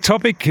 Have you got a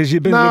topic? Because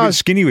you've been a little bit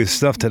skinny with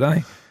stuff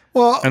today.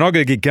 Well, and I've got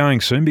to get going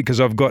soon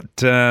because I've got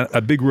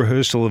a big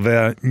rehearsal of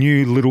our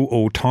new little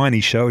or tiny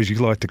show, as you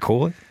like to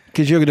call it.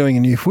 Because you're doing a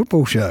new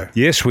football show.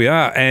 Yes, we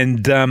are.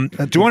 And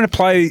do you want to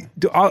play?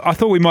 I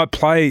thought we might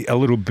play a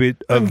little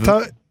bit of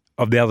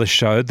the other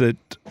show that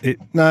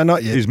no,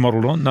 not yet. Is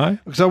modelled on. No,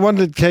 because I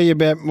wanted to tell you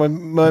about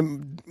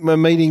my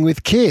meeting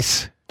with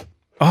Kiss.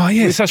 Oh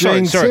yes,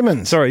 Gene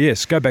Simmons. Sorry,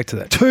 yes. Go back to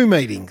that. 2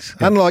 meetings.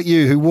 Yeah. Unlike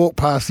you, who walked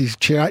past his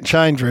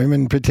change room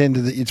and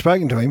pretended that you'd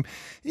spoken to him,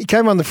 he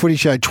came on the Footy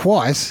Show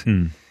twice.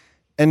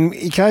 And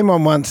he came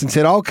on once and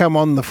said, "I'll come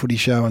on the Footy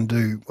Show and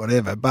do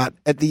whatever." But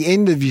at the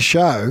end of your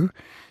show,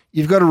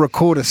 you've got to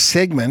record a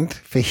segment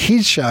for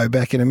his show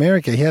back in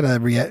America. He had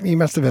he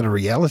must have had a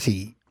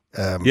reality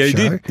show. He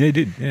did. Yeah, he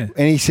did. Yeah.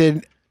 And he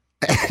said,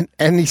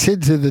 he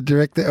said to the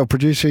director or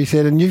producer, he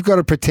said, "And you've got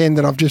to pretend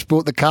that I've just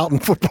bought the Carlton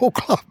Football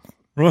Club."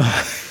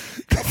 Right.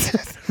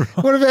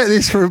 What about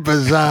this for a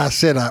bizarre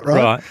setup,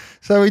 right? Right.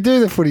 So we do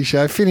the Footy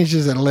Show,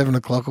 finishes at 11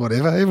 o'clock or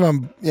whatever.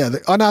 Everyone,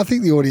 I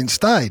think the audience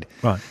stayed.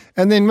 Right.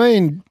 And then me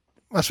and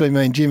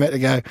Jim had to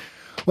go,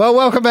 "Well,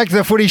 welcome back to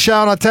the Footy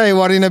Show." And I tell you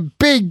what, in a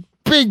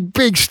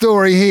big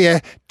story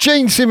here,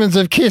 Gene Simmons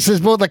of Kiss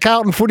has bought the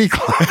Carlton Footy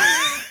Club.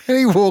 And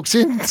he walks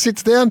in,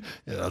 sits down.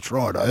 "Yeah, that's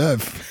right, I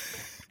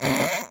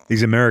have."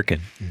 He's American.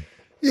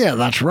 "Yeah,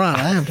 that's right,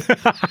 I have."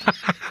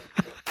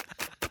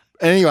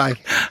 Anyway,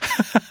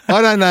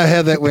 I don't know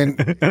how that went.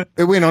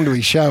 It went on to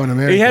his show in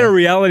America. He had a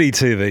reality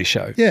TV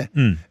show. Yeah.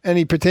 And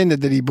he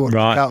pretended that he bought the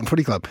Carlton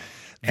Footy Club.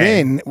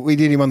 Then we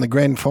did him on the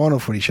grand final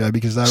Footy Show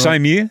because they were...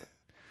 Same year?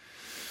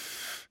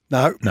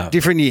 No,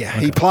 different year.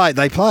 Okay.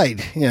 They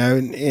played,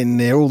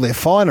 in all their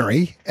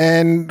finery,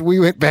 and we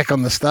went back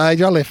on the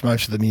stage. I left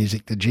most of the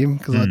music to Jim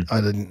because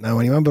I didn't know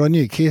anyone, but I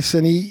knew Kiss,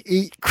 and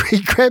he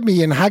grabbed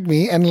me and hugged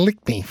me and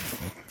licked me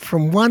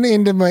from one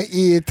end of my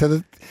ear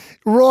to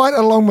right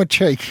along my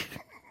cheek.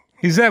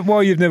 Is that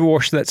why you've never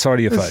washed that side of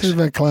your face? This is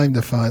my claim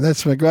to fame.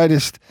 That's my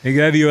greatest he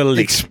gave you a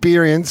lick.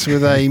 Experience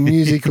with a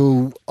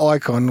musical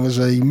icon was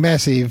a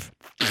massive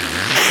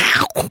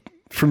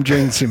from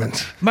Gene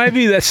Simmons.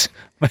 Maybe that's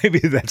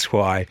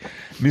why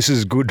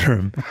Mrs.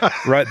 Goodrum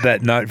wrote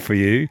that note for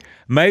you.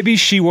 Maybe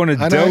she wanted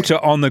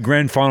Delta on the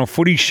grand final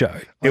Footy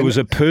Show. It was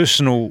a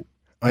personal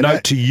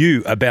note to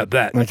you about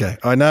that. Okay.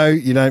 I know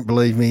you don't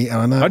believe me. And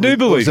I know I do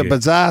believe you. It was a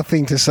bizarre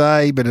thing to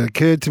say, but it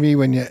occurred to me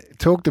when you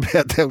talked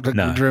about Delta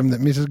Goodrum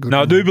that Mrs. Goodrum...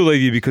 No, I do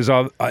believe you because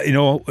in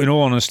all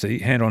honesty,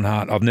 hand on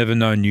heart, I've never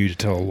known you to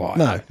tell a lie.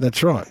 No,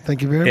 that's right.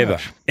 Thank you very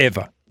much.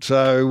 Ever.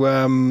 So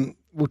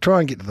we'll try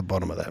and get to the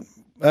bottom of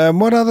that.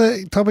 What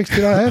other topics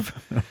did I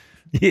have?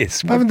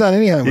 Yes. I haven't done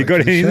any homework. You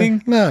got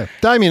anything? No.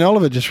 Damien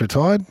Oliver just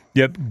retired.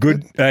 Yep.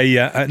 Good.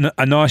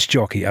 A nice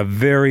jockey. A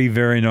very,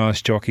 very nice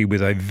jockey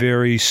with a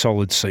very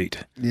solid seat.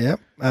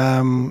 Yep.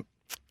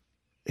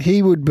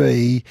 He would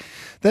be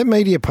that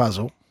media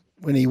puzzle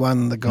when he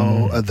won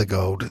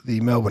the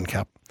Melbourne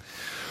Cup.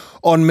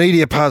 On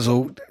media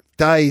puzzle,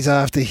 days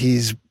after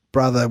his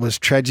brother was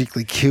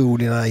tragically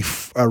killed in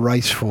a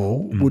race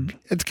fall,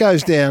 it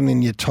goes down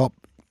in your top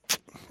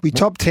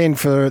 10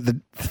 for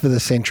the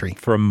century.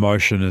 For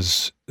emotion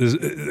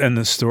and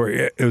the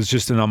story, it was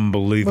just an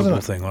unbelievable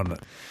thing, wasn't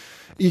it?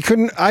 You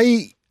couldn't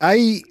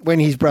when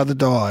his brother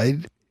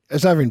died, it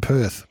was over in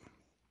Perth.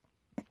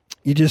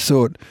 You just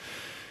thought,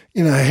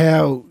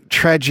 how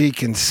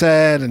tragic and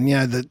sad, and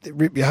that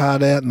rip your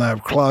heart out, and they were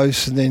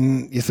close, and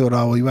then you thought,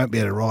 oh, well, he won't be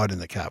able to ride in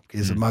the Cup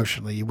because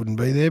emotionally you wouldn't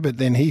be there. But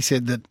then he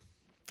said that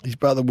his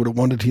brother would have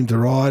wanted him to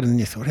ride, and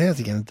you thought, how's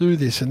he going to do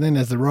this? And then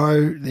as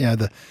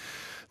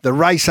the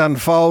race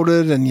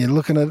unfolded, and you're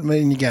looking at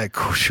me and you go,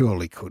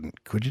 surely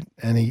couldn't, could you?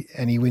 And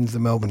he wins the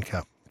Melbourne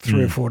Cup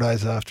 3 or 4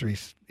 days after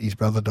his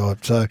brother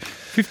died. So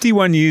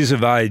 51 years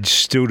of age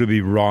still to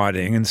be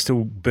riding and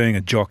still being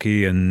a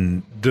jockey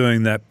and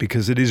doing that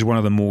because it is one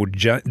of the more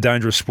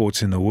dangerous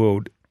sports in the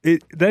world.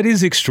 That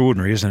is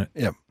extraordinary, isn't it?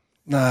 Yeah.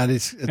 No, it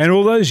is. And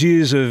all those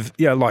years of,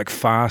 like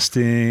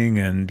fasting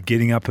and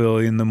getting up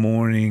early in the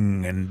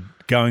morning and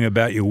going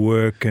about your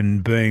work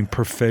and being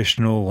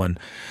professional and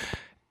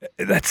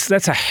That's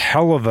a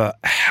hell of a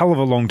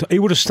long time. He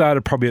would have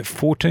started probably at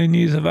 14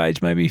 years of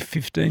age, maybe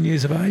 15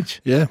 years of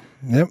age. Yeah,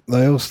 yep.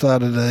 They all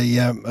started at a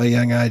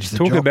young age.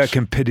 Talk about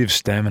competitive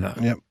stamina.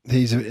 Yep,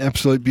 he's an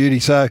absolute beauty.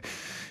 So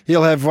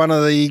he'll have one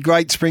of the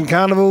great spring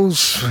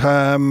carnivals.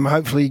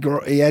 Hopefully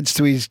he adds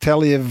to his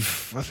tally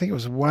of, I think it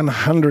was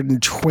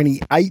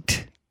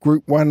 128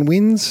 Group 1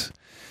 wins,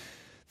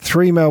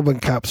 3 Melbourne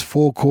Cups,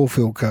 4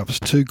 Caulfield Cups,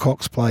 2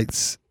 Cox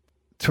Plates,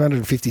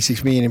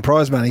 256 million in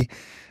prize money,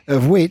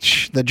 of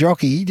which the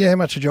jockey, do you know how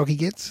much a jockey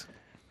gets?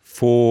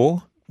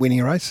 For winning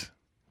a race?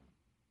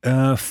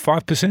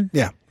 5%?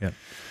 Yeah. Yeah.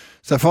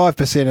 So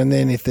 5%, and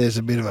then if there's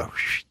a bit of a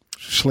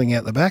sling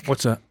out the back.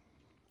 What's that?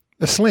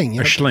 A sling.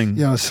 A sling.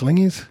 You know what a sling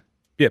is?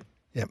 Yep.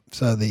 Yep.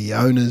 So the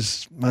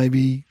owners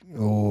maybe,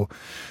 or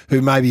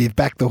who maybe have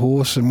backed the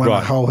horse and won a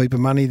whole heap of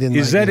money. Then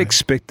is that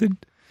expected?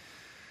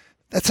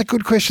 That's a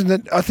good question.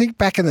 That I think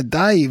back in the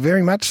day,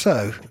 very much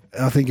so.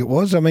 I think it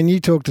was. I mean, you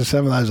talk to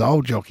some of those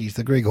old jockeys,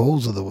 the Greg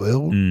Halls of the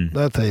world,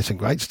 they'll tell you some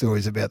great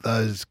stories about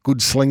those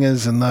good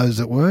slingers and those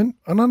that weren't.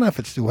 I don't know if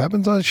it still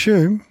happens, I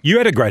assume. You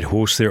had a great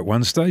horse there at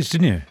one stage,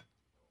 didn't you?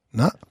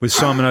 No. With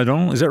Simon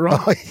O'Donnell, is that right?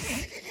 Oh,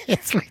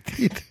 yes, we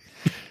did.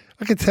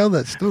 I could tell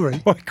that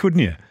story. Why couldn't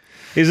you?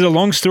 Is it a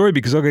long story?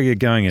 Because I've got to get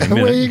going in a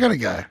minute. Where are you going to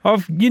go?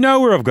 You know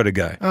where I've got to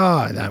go.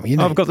 Oh, no.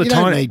 I've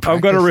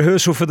got a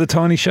rehearsal for the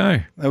tiny show.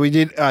 We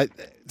did.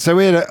 So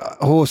we had a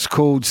horse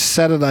called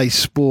Saturday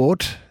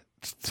Sport.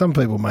 Some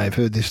people may have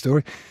heard this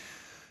story.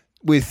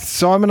 With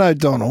Simon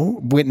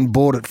O'Donnell, went and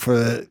bought it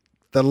for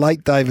the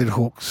late David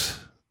Hooks,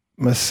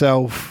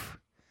 myself,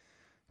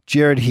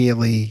 Jared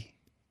Healy,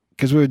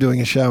 because we were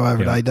doing a show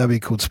over at AW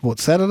called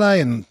Sports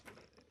Saturday, and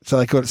so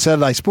they called it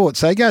Saturday Sport.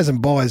 So he goes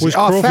and buys it.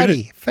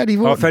 Fatty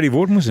Vorton. Oh, Fatty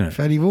Vorton was in it.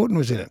 Fatty Vorton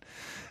was in it.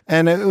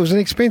 And it was an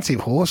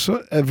expensive horse,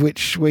 of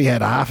which we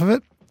had half of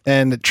it,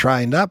 and it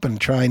trained up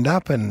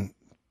and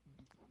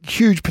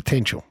huge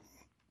potential.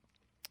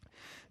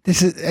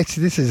 This is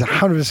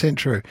 100%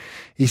 true.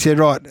 He said,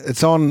 right,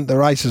 it's on, the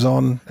race is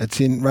on,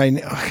 it's in rain.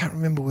 I can't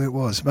remember where it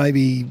was,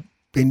 maybe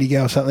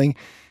Bendigo or something.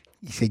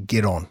 He said,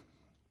 get on.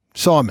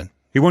 Simon.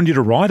 He wanted you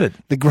to ride it.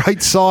 The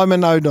great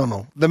Simon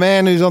O'Donnell, the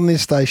man who's on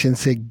this station,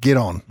 said, get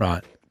on.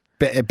 Right.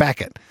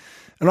 Back it.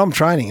 And I'm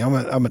training.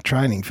 I'm a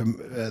training for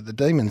the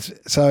Demons.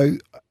 So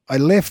I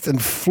left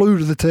and flew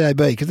to the TAB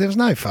because there was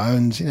no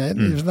phones, there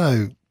was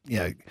no,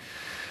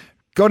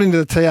 got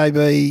into the TAB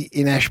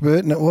in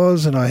Ashburton it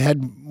was, and I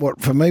had what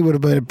for me would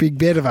have been a big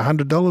bet of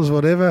 $100 or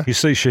whatever. You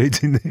see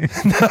sheets in there?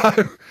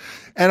 No.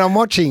 And I'm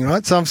watching,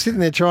 right? So I'm sitting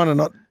there trying to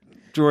not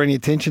draw any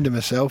attention to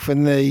myself,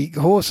 and the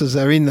horses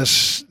are in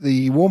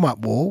the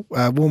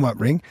warm-up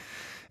ring,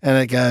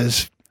 and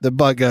the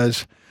bloke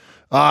goes,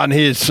 and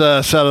here's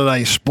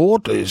Saturday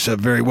Sport. It's a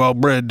very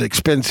well-bred,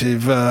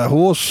 expensive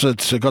horse.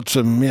 It's got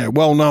some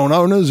well-known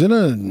owners in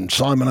it, and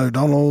Simon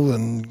O'Donnell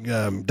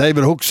and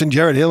David Hooks and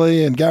Jared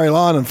Hilly and Gary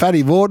Lyon and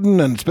Fatty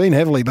Vorton, and it's been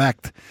heavily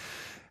backed.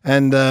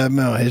 And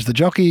here's the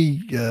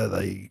jockey.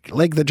 They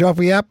leg the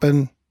jockey up,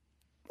 and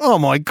oh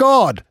my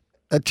God,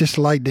 it just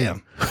laid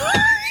down.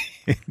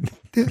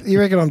 You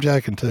reckon I'm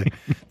joking too?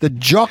 The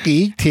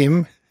jockey,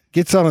 Tim,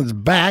 gets on its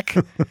back,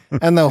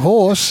 and the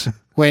horse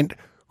went.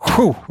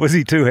 Whew. Was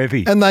he too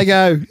heavy? And they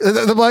go,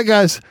 the bloke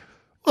goes,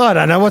 I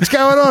don't know what's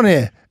going on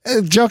here.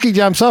 The jockey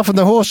jumps off and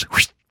the horse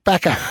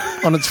back up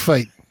on its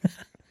feet.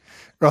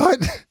 Right?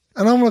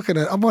 And I'm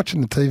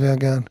watching the TV, I'm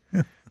going,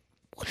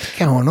 what's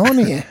going on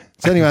here?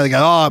 So anyway, they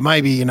go,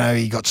 maybe,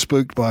 he got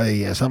spooked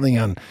by something.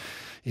 And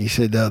he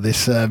said,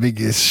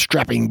 this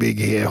strapping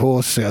big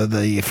horse,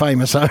 the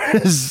famous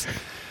owners,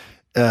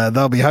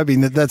 they'll be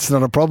hoping that that's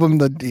not a problem.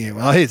 That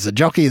here's the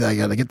jockey. They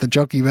got to get the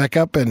jockey back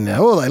up and, they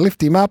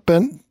lift him up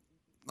and,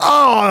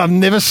 I've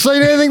never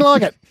seen anything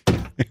like it.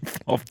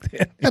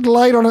 It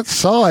laid on its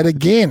side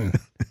again.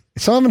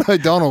 Simon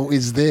O'Donnell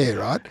is there,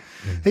 right?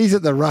 He's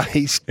at the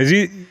race. Is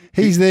he?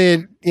 He's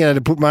there,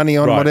 to put money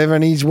on whatever,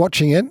 and he's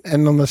watching it.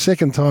 And on the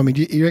second time,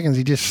 he reckons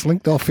he just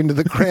slinked off into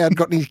the crowd,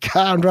 got in his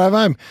car and drove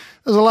home.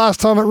 That was the last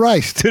time it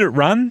raced. Did it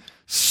run?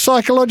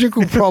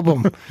 Psychological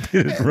problem.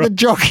 The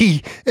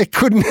jockey, it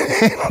couldn't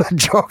handle the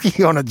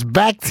jockey on its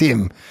back,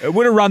 Tim. It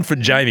would have run for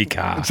Jamie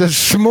Carr. It's a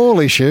small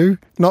issue.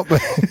 How'd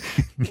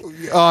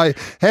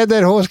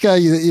that horse go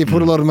you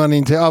put a lot of money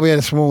into? We had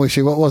a small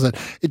issue. What was it?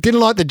 It didn't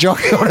like the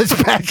jockey on its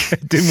back.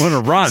 It didn't want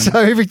to run. So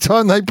every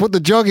time they put the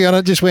jockey on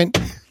it, just went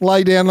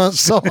lay down on its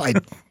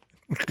side.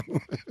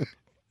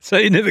 So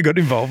you never got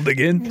involved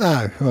again?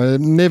 No, I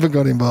never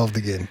got involved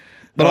again.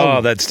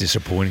 But that's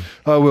disappointing.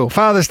 I will.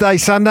 Father's Day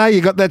Sunday, you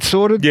got that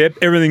sorted? Yep,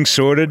 everything's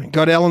sorted.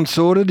 Got Alan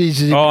sorted?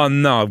 Oh,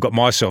 no, I've got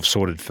myself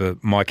sorted for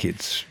my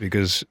kids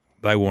because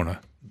they want to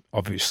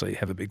obviously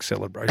have a big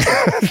celebration.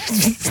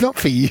 It's not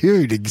for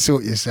you to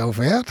sort yourself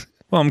out.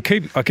 Well, I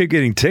keep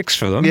getting texts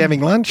for them. You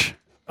having lunch?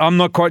 I'm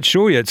not quite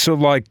sure yet. It's sort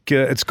of like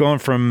it's gone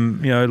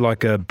from,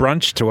 like a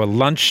brunch to a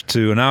lunch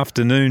to an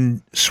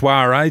afternoon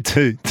soiree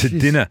to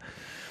dinner.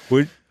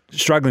 We're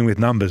struggling with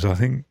numbers, I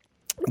think.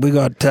 We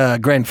got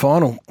grand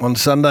final on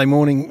Sunday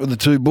morning with the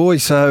two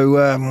boys, so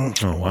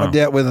I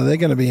doubt whether they're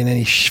going to be in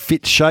any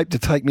fit shape to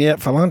take me out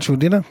for lunch or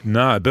dinner.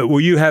 No, but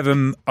will you have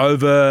them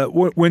over?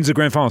 When's the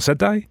grand final?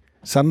 Saturday?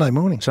 Sunday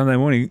morning. Sunday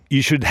morning.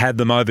 You should have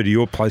them over to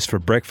your place for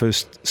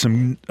breakfast.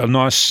 A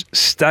nice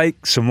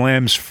steak, some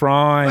lamb's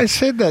fry. I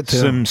said that to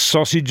some them.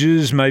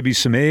 Sausages, maybe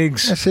some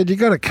eggs. I said, you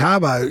got to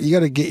carbo, you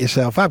got to get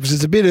yourself up because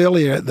it's a bit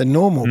earlier than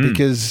normal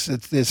because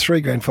there's 3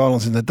 grand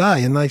finals in the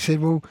day. And they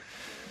said, well,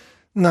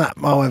 no,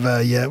 I'll have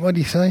a, what do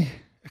you say?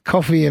 A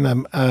coffee and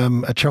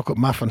a chocolate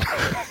muffin.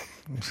 I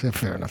said,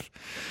 fair enough.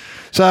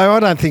 So I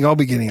don't think I'll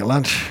be getting a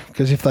lunch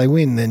because if they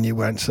win, then you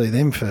won't see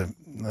them for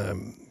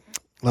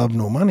love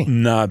nor money.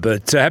 No,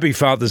 but happy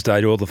Father's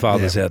Day to all the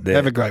fathers out there.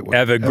 Have a great week.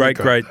 Have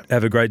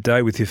a great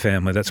day with your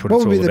family. That's what it's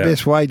all about. What would be the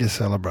best way to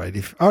celebrate?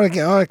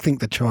 I think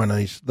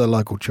the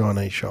local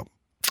Chinese shop.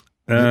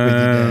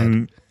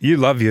 You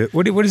love your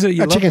what is it?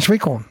 You love? Chicken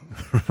sweet corn.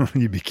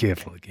 You be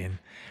careful again.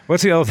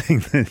 What's the other thing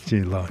that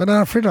you like?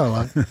 Banana fritto, I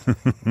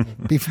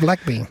like. Beef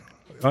black bean.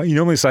 Oh, you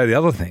normally say the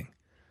other thing.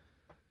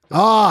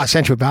 Oh,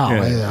 Sancho Bar.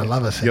 Yeah, I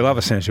love it. You love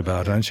a Sancho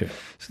Bar, don't you?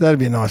 So that'd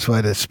be a nice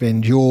way to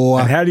spend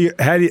your. And how do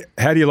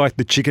you like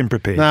the chicken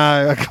prepared?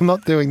 No, I'm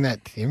not doing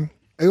that, Tim.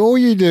 All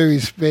you do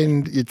is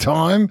spend your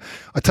time.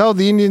 I told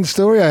the Indian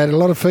story. I had a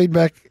lot of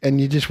feedback, and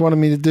you just wanted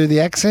me to do the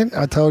accent.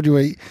 I told you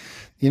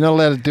you're not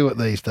allowed to do it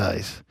these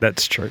days.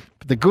 That's true.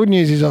 But the good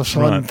news is I've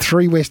signed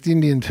 3 West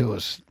Indian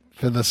tours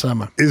for the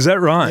summer. Is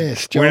that right?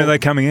 Yes. When are they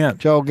coming out?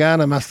 Joel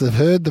Garner must have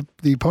heard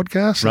the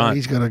podcast. So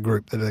he's got a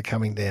group that are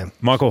coming down.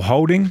 Michael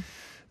Holding?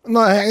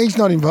 No, he's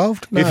not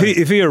involved. No.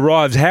 If he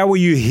arrives, how will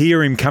you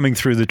hear him coming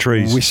through the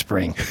trees?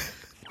 Whispering.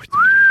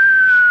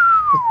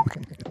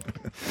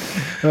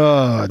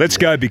 Oh, let's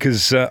go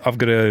because I've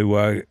got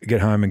to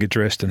get home and get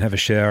dressed and have a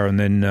shower and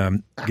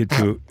then get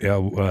to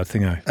our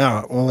thingo.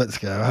 All right, well, let's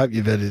go. I hope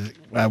you've had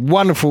a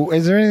wonderful.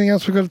 Is there anything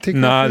else we've got to tick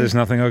off? No, there's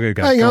nothing. I've got to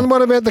go. Hang on,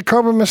 what about the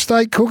Cobram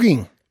Estate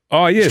cooking?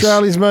 Oh, yes.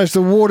 Australia's most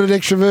awarded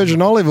extra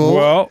virgin olive oil.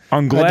 Well,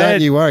 I'm glad.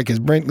 Don't you worry, because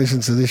Brent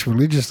listens to this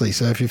religiously,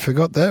 so if you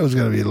forgot that, it was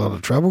going to be a lot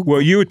of trouble.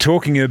 Well, you were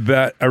talking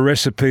about a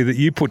recipe that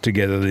you put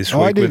together this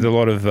week with a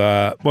lot of...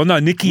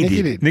 Nikki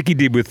did. Nikki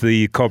did with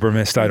the Cobram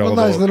Estate olive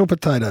oil. Those little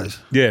potatoes?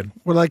 Yeah.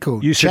 What are they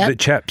called? You said the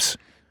chaps.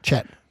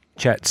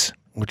 Chats.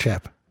 Or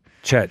chap.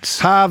 Chats.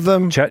 Halve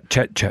them.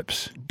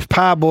 Chaps.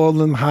 Parboil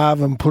them, halve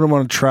them, put them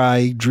on a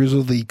tray,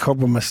 drizzle the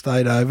Cobram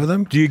Estate over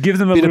them. Do you give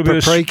them a bit little bit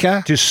of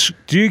paprika?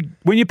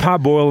 When you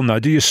parboil them though,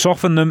 do you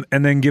soften them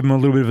and then give them a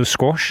little bit of a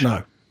squash?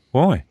 No.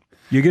 Why?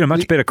 You get a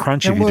much better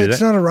crunch if you do that.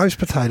 It's not a roast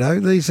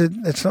potato.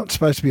 It's not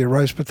supposed to be a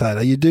roast potato.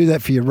 You do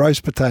that for your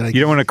roast potato.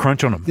 You don't want to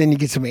crunch on them. Then you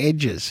get some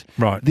edges.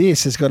 Right.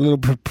 This has got a little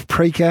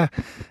paprika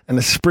and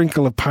a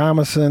sprinkle of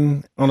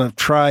parmesan on a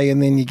tray,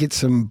 and then you get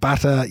some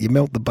butter. You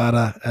melt the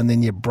butter, and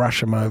then you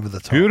brush them over the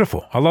top.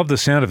 Beautiful. I love the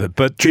sound of it.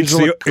 But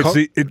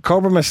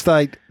Cobram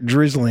Estate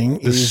drizzling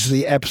is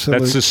the absolute.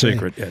 That's the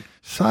secret. Yeah.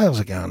 Sales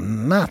are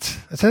going nuts.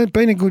 It's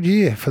been a good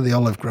year for the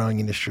olive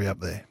growing industry up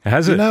there.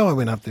 Has it? You know, I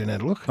went up there and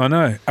had a look. I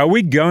know. Are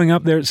we going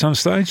up there at some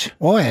stage?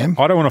 I am.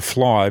 I don't want to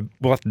fly.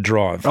 We'll have to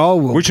drive. Oh,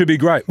 well, which would be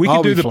great.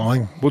 I'll be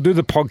flying. We'll do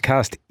the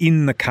podcast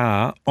in the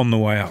car on the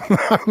way up.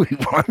 No, we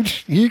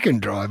won't. You can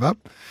drive up.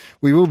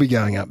 We will be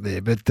going up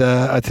there. But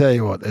I tell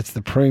you what, it's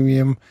the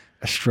premium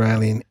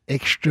Australian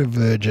extra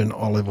virgin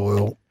olive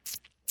oil.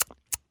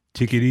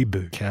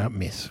 Tickety-boo. Can't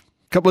miss.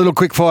 Couple of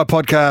little quickfire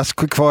podcasts,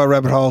 quickfire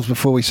rabbit holes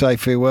before we say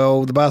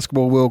farewell. The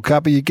Basketball World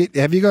Cup.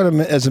 Have you got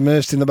as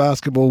immersed in the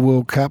Basketball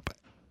World Cup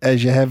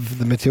as you have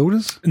the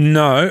Matildas?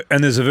 No,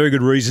 and there's a very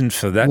good reason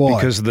for that. Why?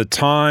 Because of the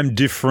time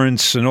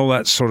difference and all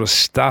that sort of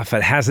stuff.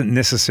 It hasn't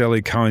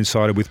necessarily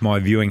coincided with my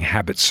viewing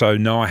habits. So,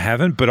 no, I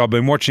haven't. But I've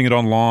been watching it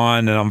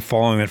online and I'm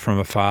following it from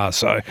afar.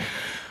 So,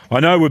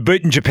 I know we've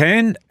beaten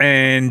Japan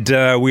and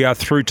we are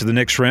through to the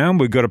next round.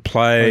 We've got to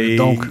play...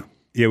 Donk.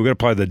 Yeah, we've got to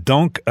play the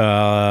Donk,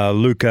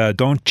 Luka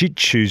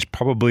Doncic, who's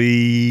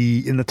probably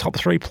in the top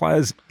 3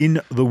 players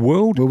in the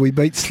world. Will we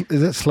beat,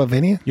 is it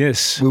Slovenia?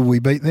 Yes. Will we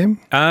beat them?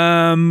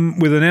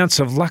 With an ounce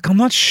of luck. I'm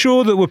not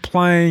sure that we're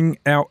playing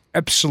our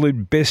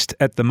absolute best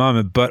at the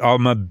moment, but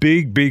I'm a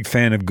big, big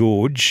fan of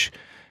Gorge.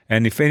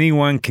 And if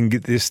anyone can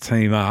get this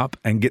team up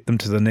and get them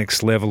to the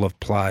next level of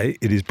play,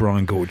 it is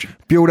Brian Gorge.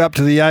 Build up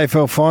to the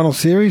AFL final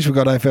series. We've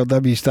got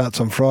AFLW starts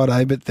on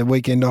Friday, but the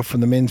weekend off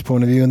from the men's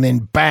point of view. And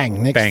then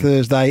bang,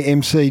 Thursday,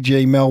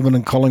 MCG, Melbourne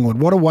and Collingwood.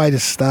 What a way to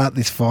start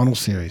this final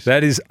series.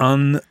 That is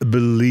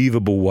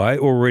unbelievable way.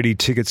 Already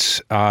tickets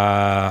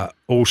are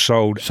all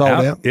sold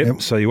out.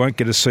 Yep. So you won't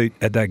get a seat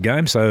at that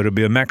game. So it'll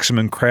be a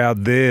maximum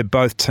crowd there.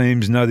 Both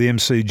teams know the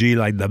MCG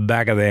like the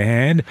back of their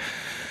hand.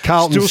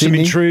 Carlton, still Sydney,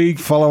 some intrigue.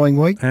 Following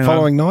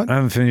night. I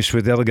haven't finished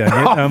with the other game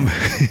yet.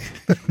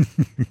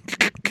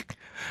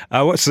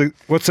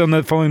 What's on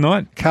the following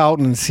night?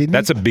 Carlton and Sydney.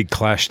 That's a big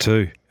clash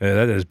too. Yeah,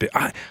 that is big.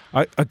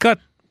 I got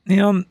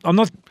I'm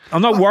not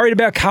worried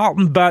about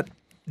Carlton, but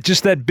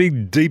just that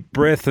big deep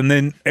breath, and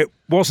then it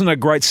wasn't a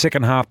great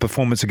second half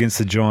performance against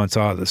the Giants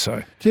either.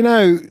 So do you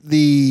know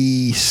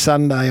the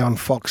Sunday on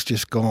Fox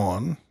just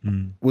gone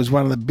was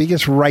one of the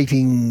biggest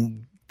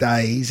rating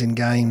days and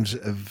games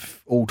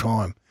of all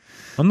time.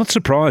 I'm not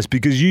surprised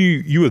because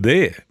you were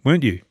there,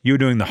 weren't you? You were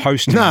doing the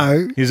hosting.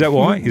 No. Is that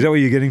why? Is that what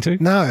you're getting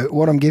to? No,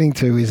 what I'm getting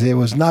to is there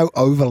was no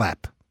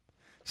overlap.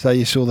 So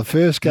you saw the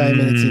first game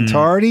in its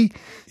entirety,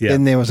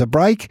 then there was a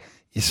break.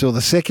 You saw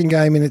the second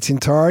game in its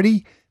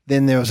entirety,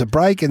 then there was a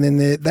break, and then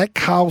that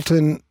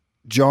Carlton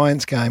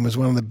Giants game was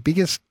one of the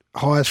biggest,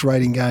 highest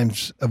rating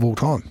games of all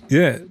time.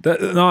 Yeah,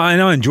 and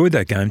I enjoyed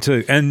that game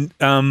too. And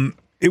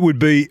it would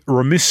be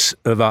remiss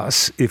of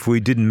us if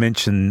we didn't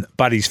mention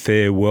Buddy's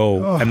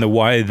farewell and the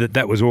way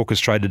that was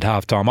orchestrated at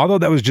halftime. I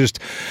thought that was just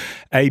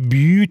a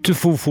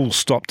beautiful full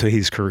stop to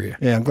his career.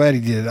 Yeah, I'm glad he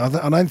did it.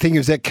 I don't think he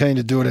was that keen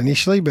to do it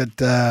initially, but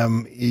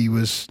he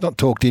was not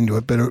talked into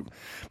it, but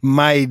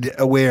made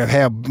aware of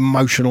how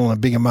emotional and a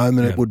big a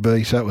moment it would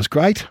be. So it was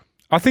great.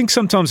 I think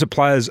sometimes the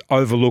players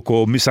overlook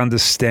or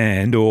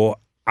misunderstand or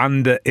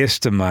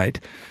underestimate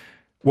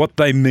what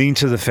they mean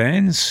to the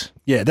fans.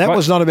 Yeah, that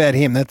was not about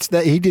him.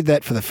 He did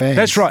that for the fans.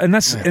 That's right, and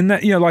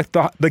like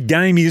the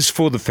game is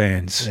for the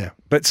fans. Yeah.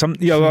 But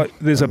like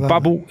there's a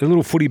bubble, a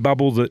little footy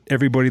bubble that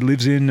everybody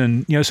lives in,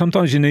 and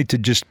sometimes you need to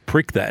just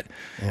prick that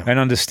and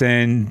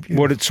understand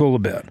what it's all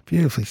about.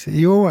 Beautifully said.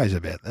 You're always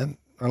about that.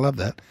 I love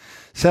that.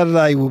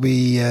 Saturday will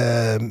be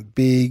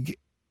big.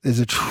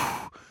 There's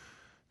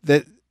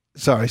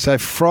so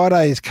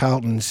Friday is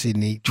Carlton,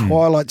 Sydney,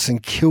 Twilight,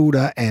 St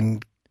Kilda,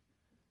 and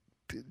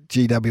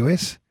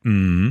GWS.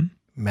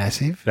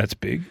 Massive. That's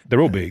big. They're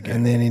all big.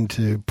 And then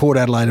into Port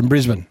Adelaide and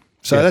Brisbane.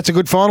 So that's a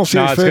good final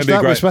series first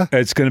up, Whisper.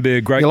 It's going to be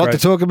a great. You like to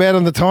talk about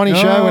on the Tiny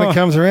Show when it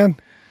comes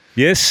around?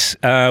 Yes,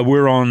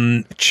 we're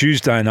on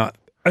Tuesday night.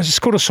 It's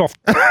called a soft.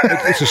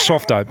 It's a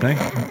soft opening.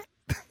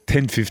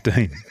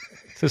 10:15.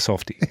 It's a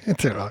softie.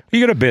 It's all right. You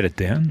got to bet it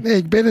down.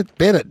 Yeah, bet it.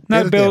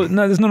 No,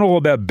 there's not all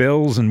about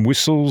bells and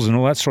whistles and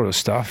all that sort of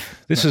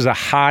stuff. This is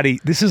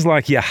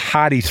like your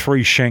hearty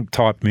 3-shank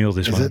type meal.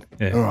 This one. Is it?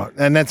 Yeah. All right,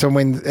 and that's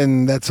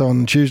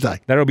on Tuesday.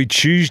 That'll be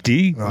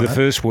Tuesday, the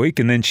first week,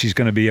 and then she's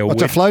going to be a.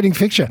 What's a floating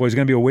fixture? Well, it's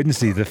going to be a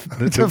Wednesday.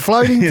 It's a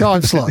floating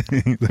time slot.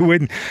 It's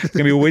going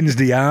to be a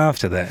Wednesday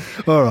after that.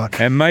 All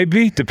right, and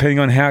maybe depending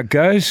on how it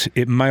goes,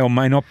 it may or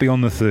may not be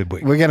on the third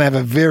week. We're going to have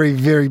a very,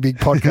 very big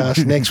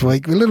podcast next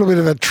week. A little bit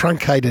of a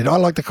truncated. I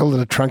like to call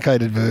it a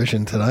truncated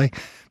version today,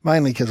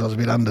 mainly because I was a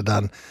bit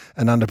underdone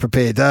and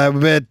underprepared.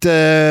 But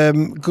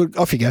good,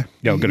 off you go.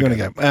 Yeah, you want to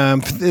go.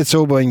 It's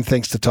all been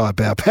thanks to Tyre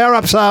Power. Power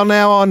Up sale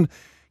now on.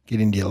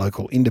 Get into your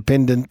local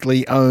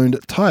independently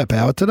owned Tyre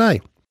Power today.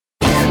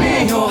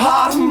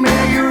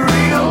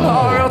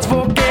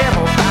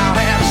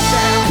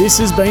 This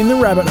has been The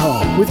Rabbit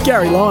Hole with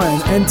Gary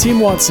Lyon and Tim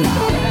Watson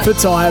for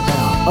Tyre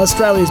Power,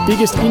 Australia's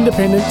biggest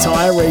independent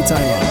tyre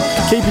retailer.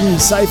 Keeping you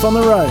safe on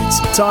the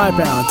roads.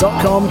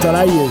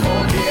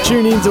 tyrepower.com.au.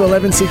 Tune in to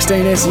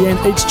 11:16 SEN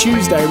each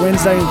Tuesday,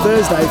 Wednesday and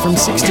Thursday from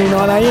 6 to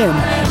 9 a.m.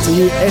 to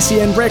hear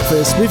SEN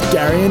Breakfast with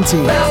Gary and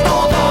Tim.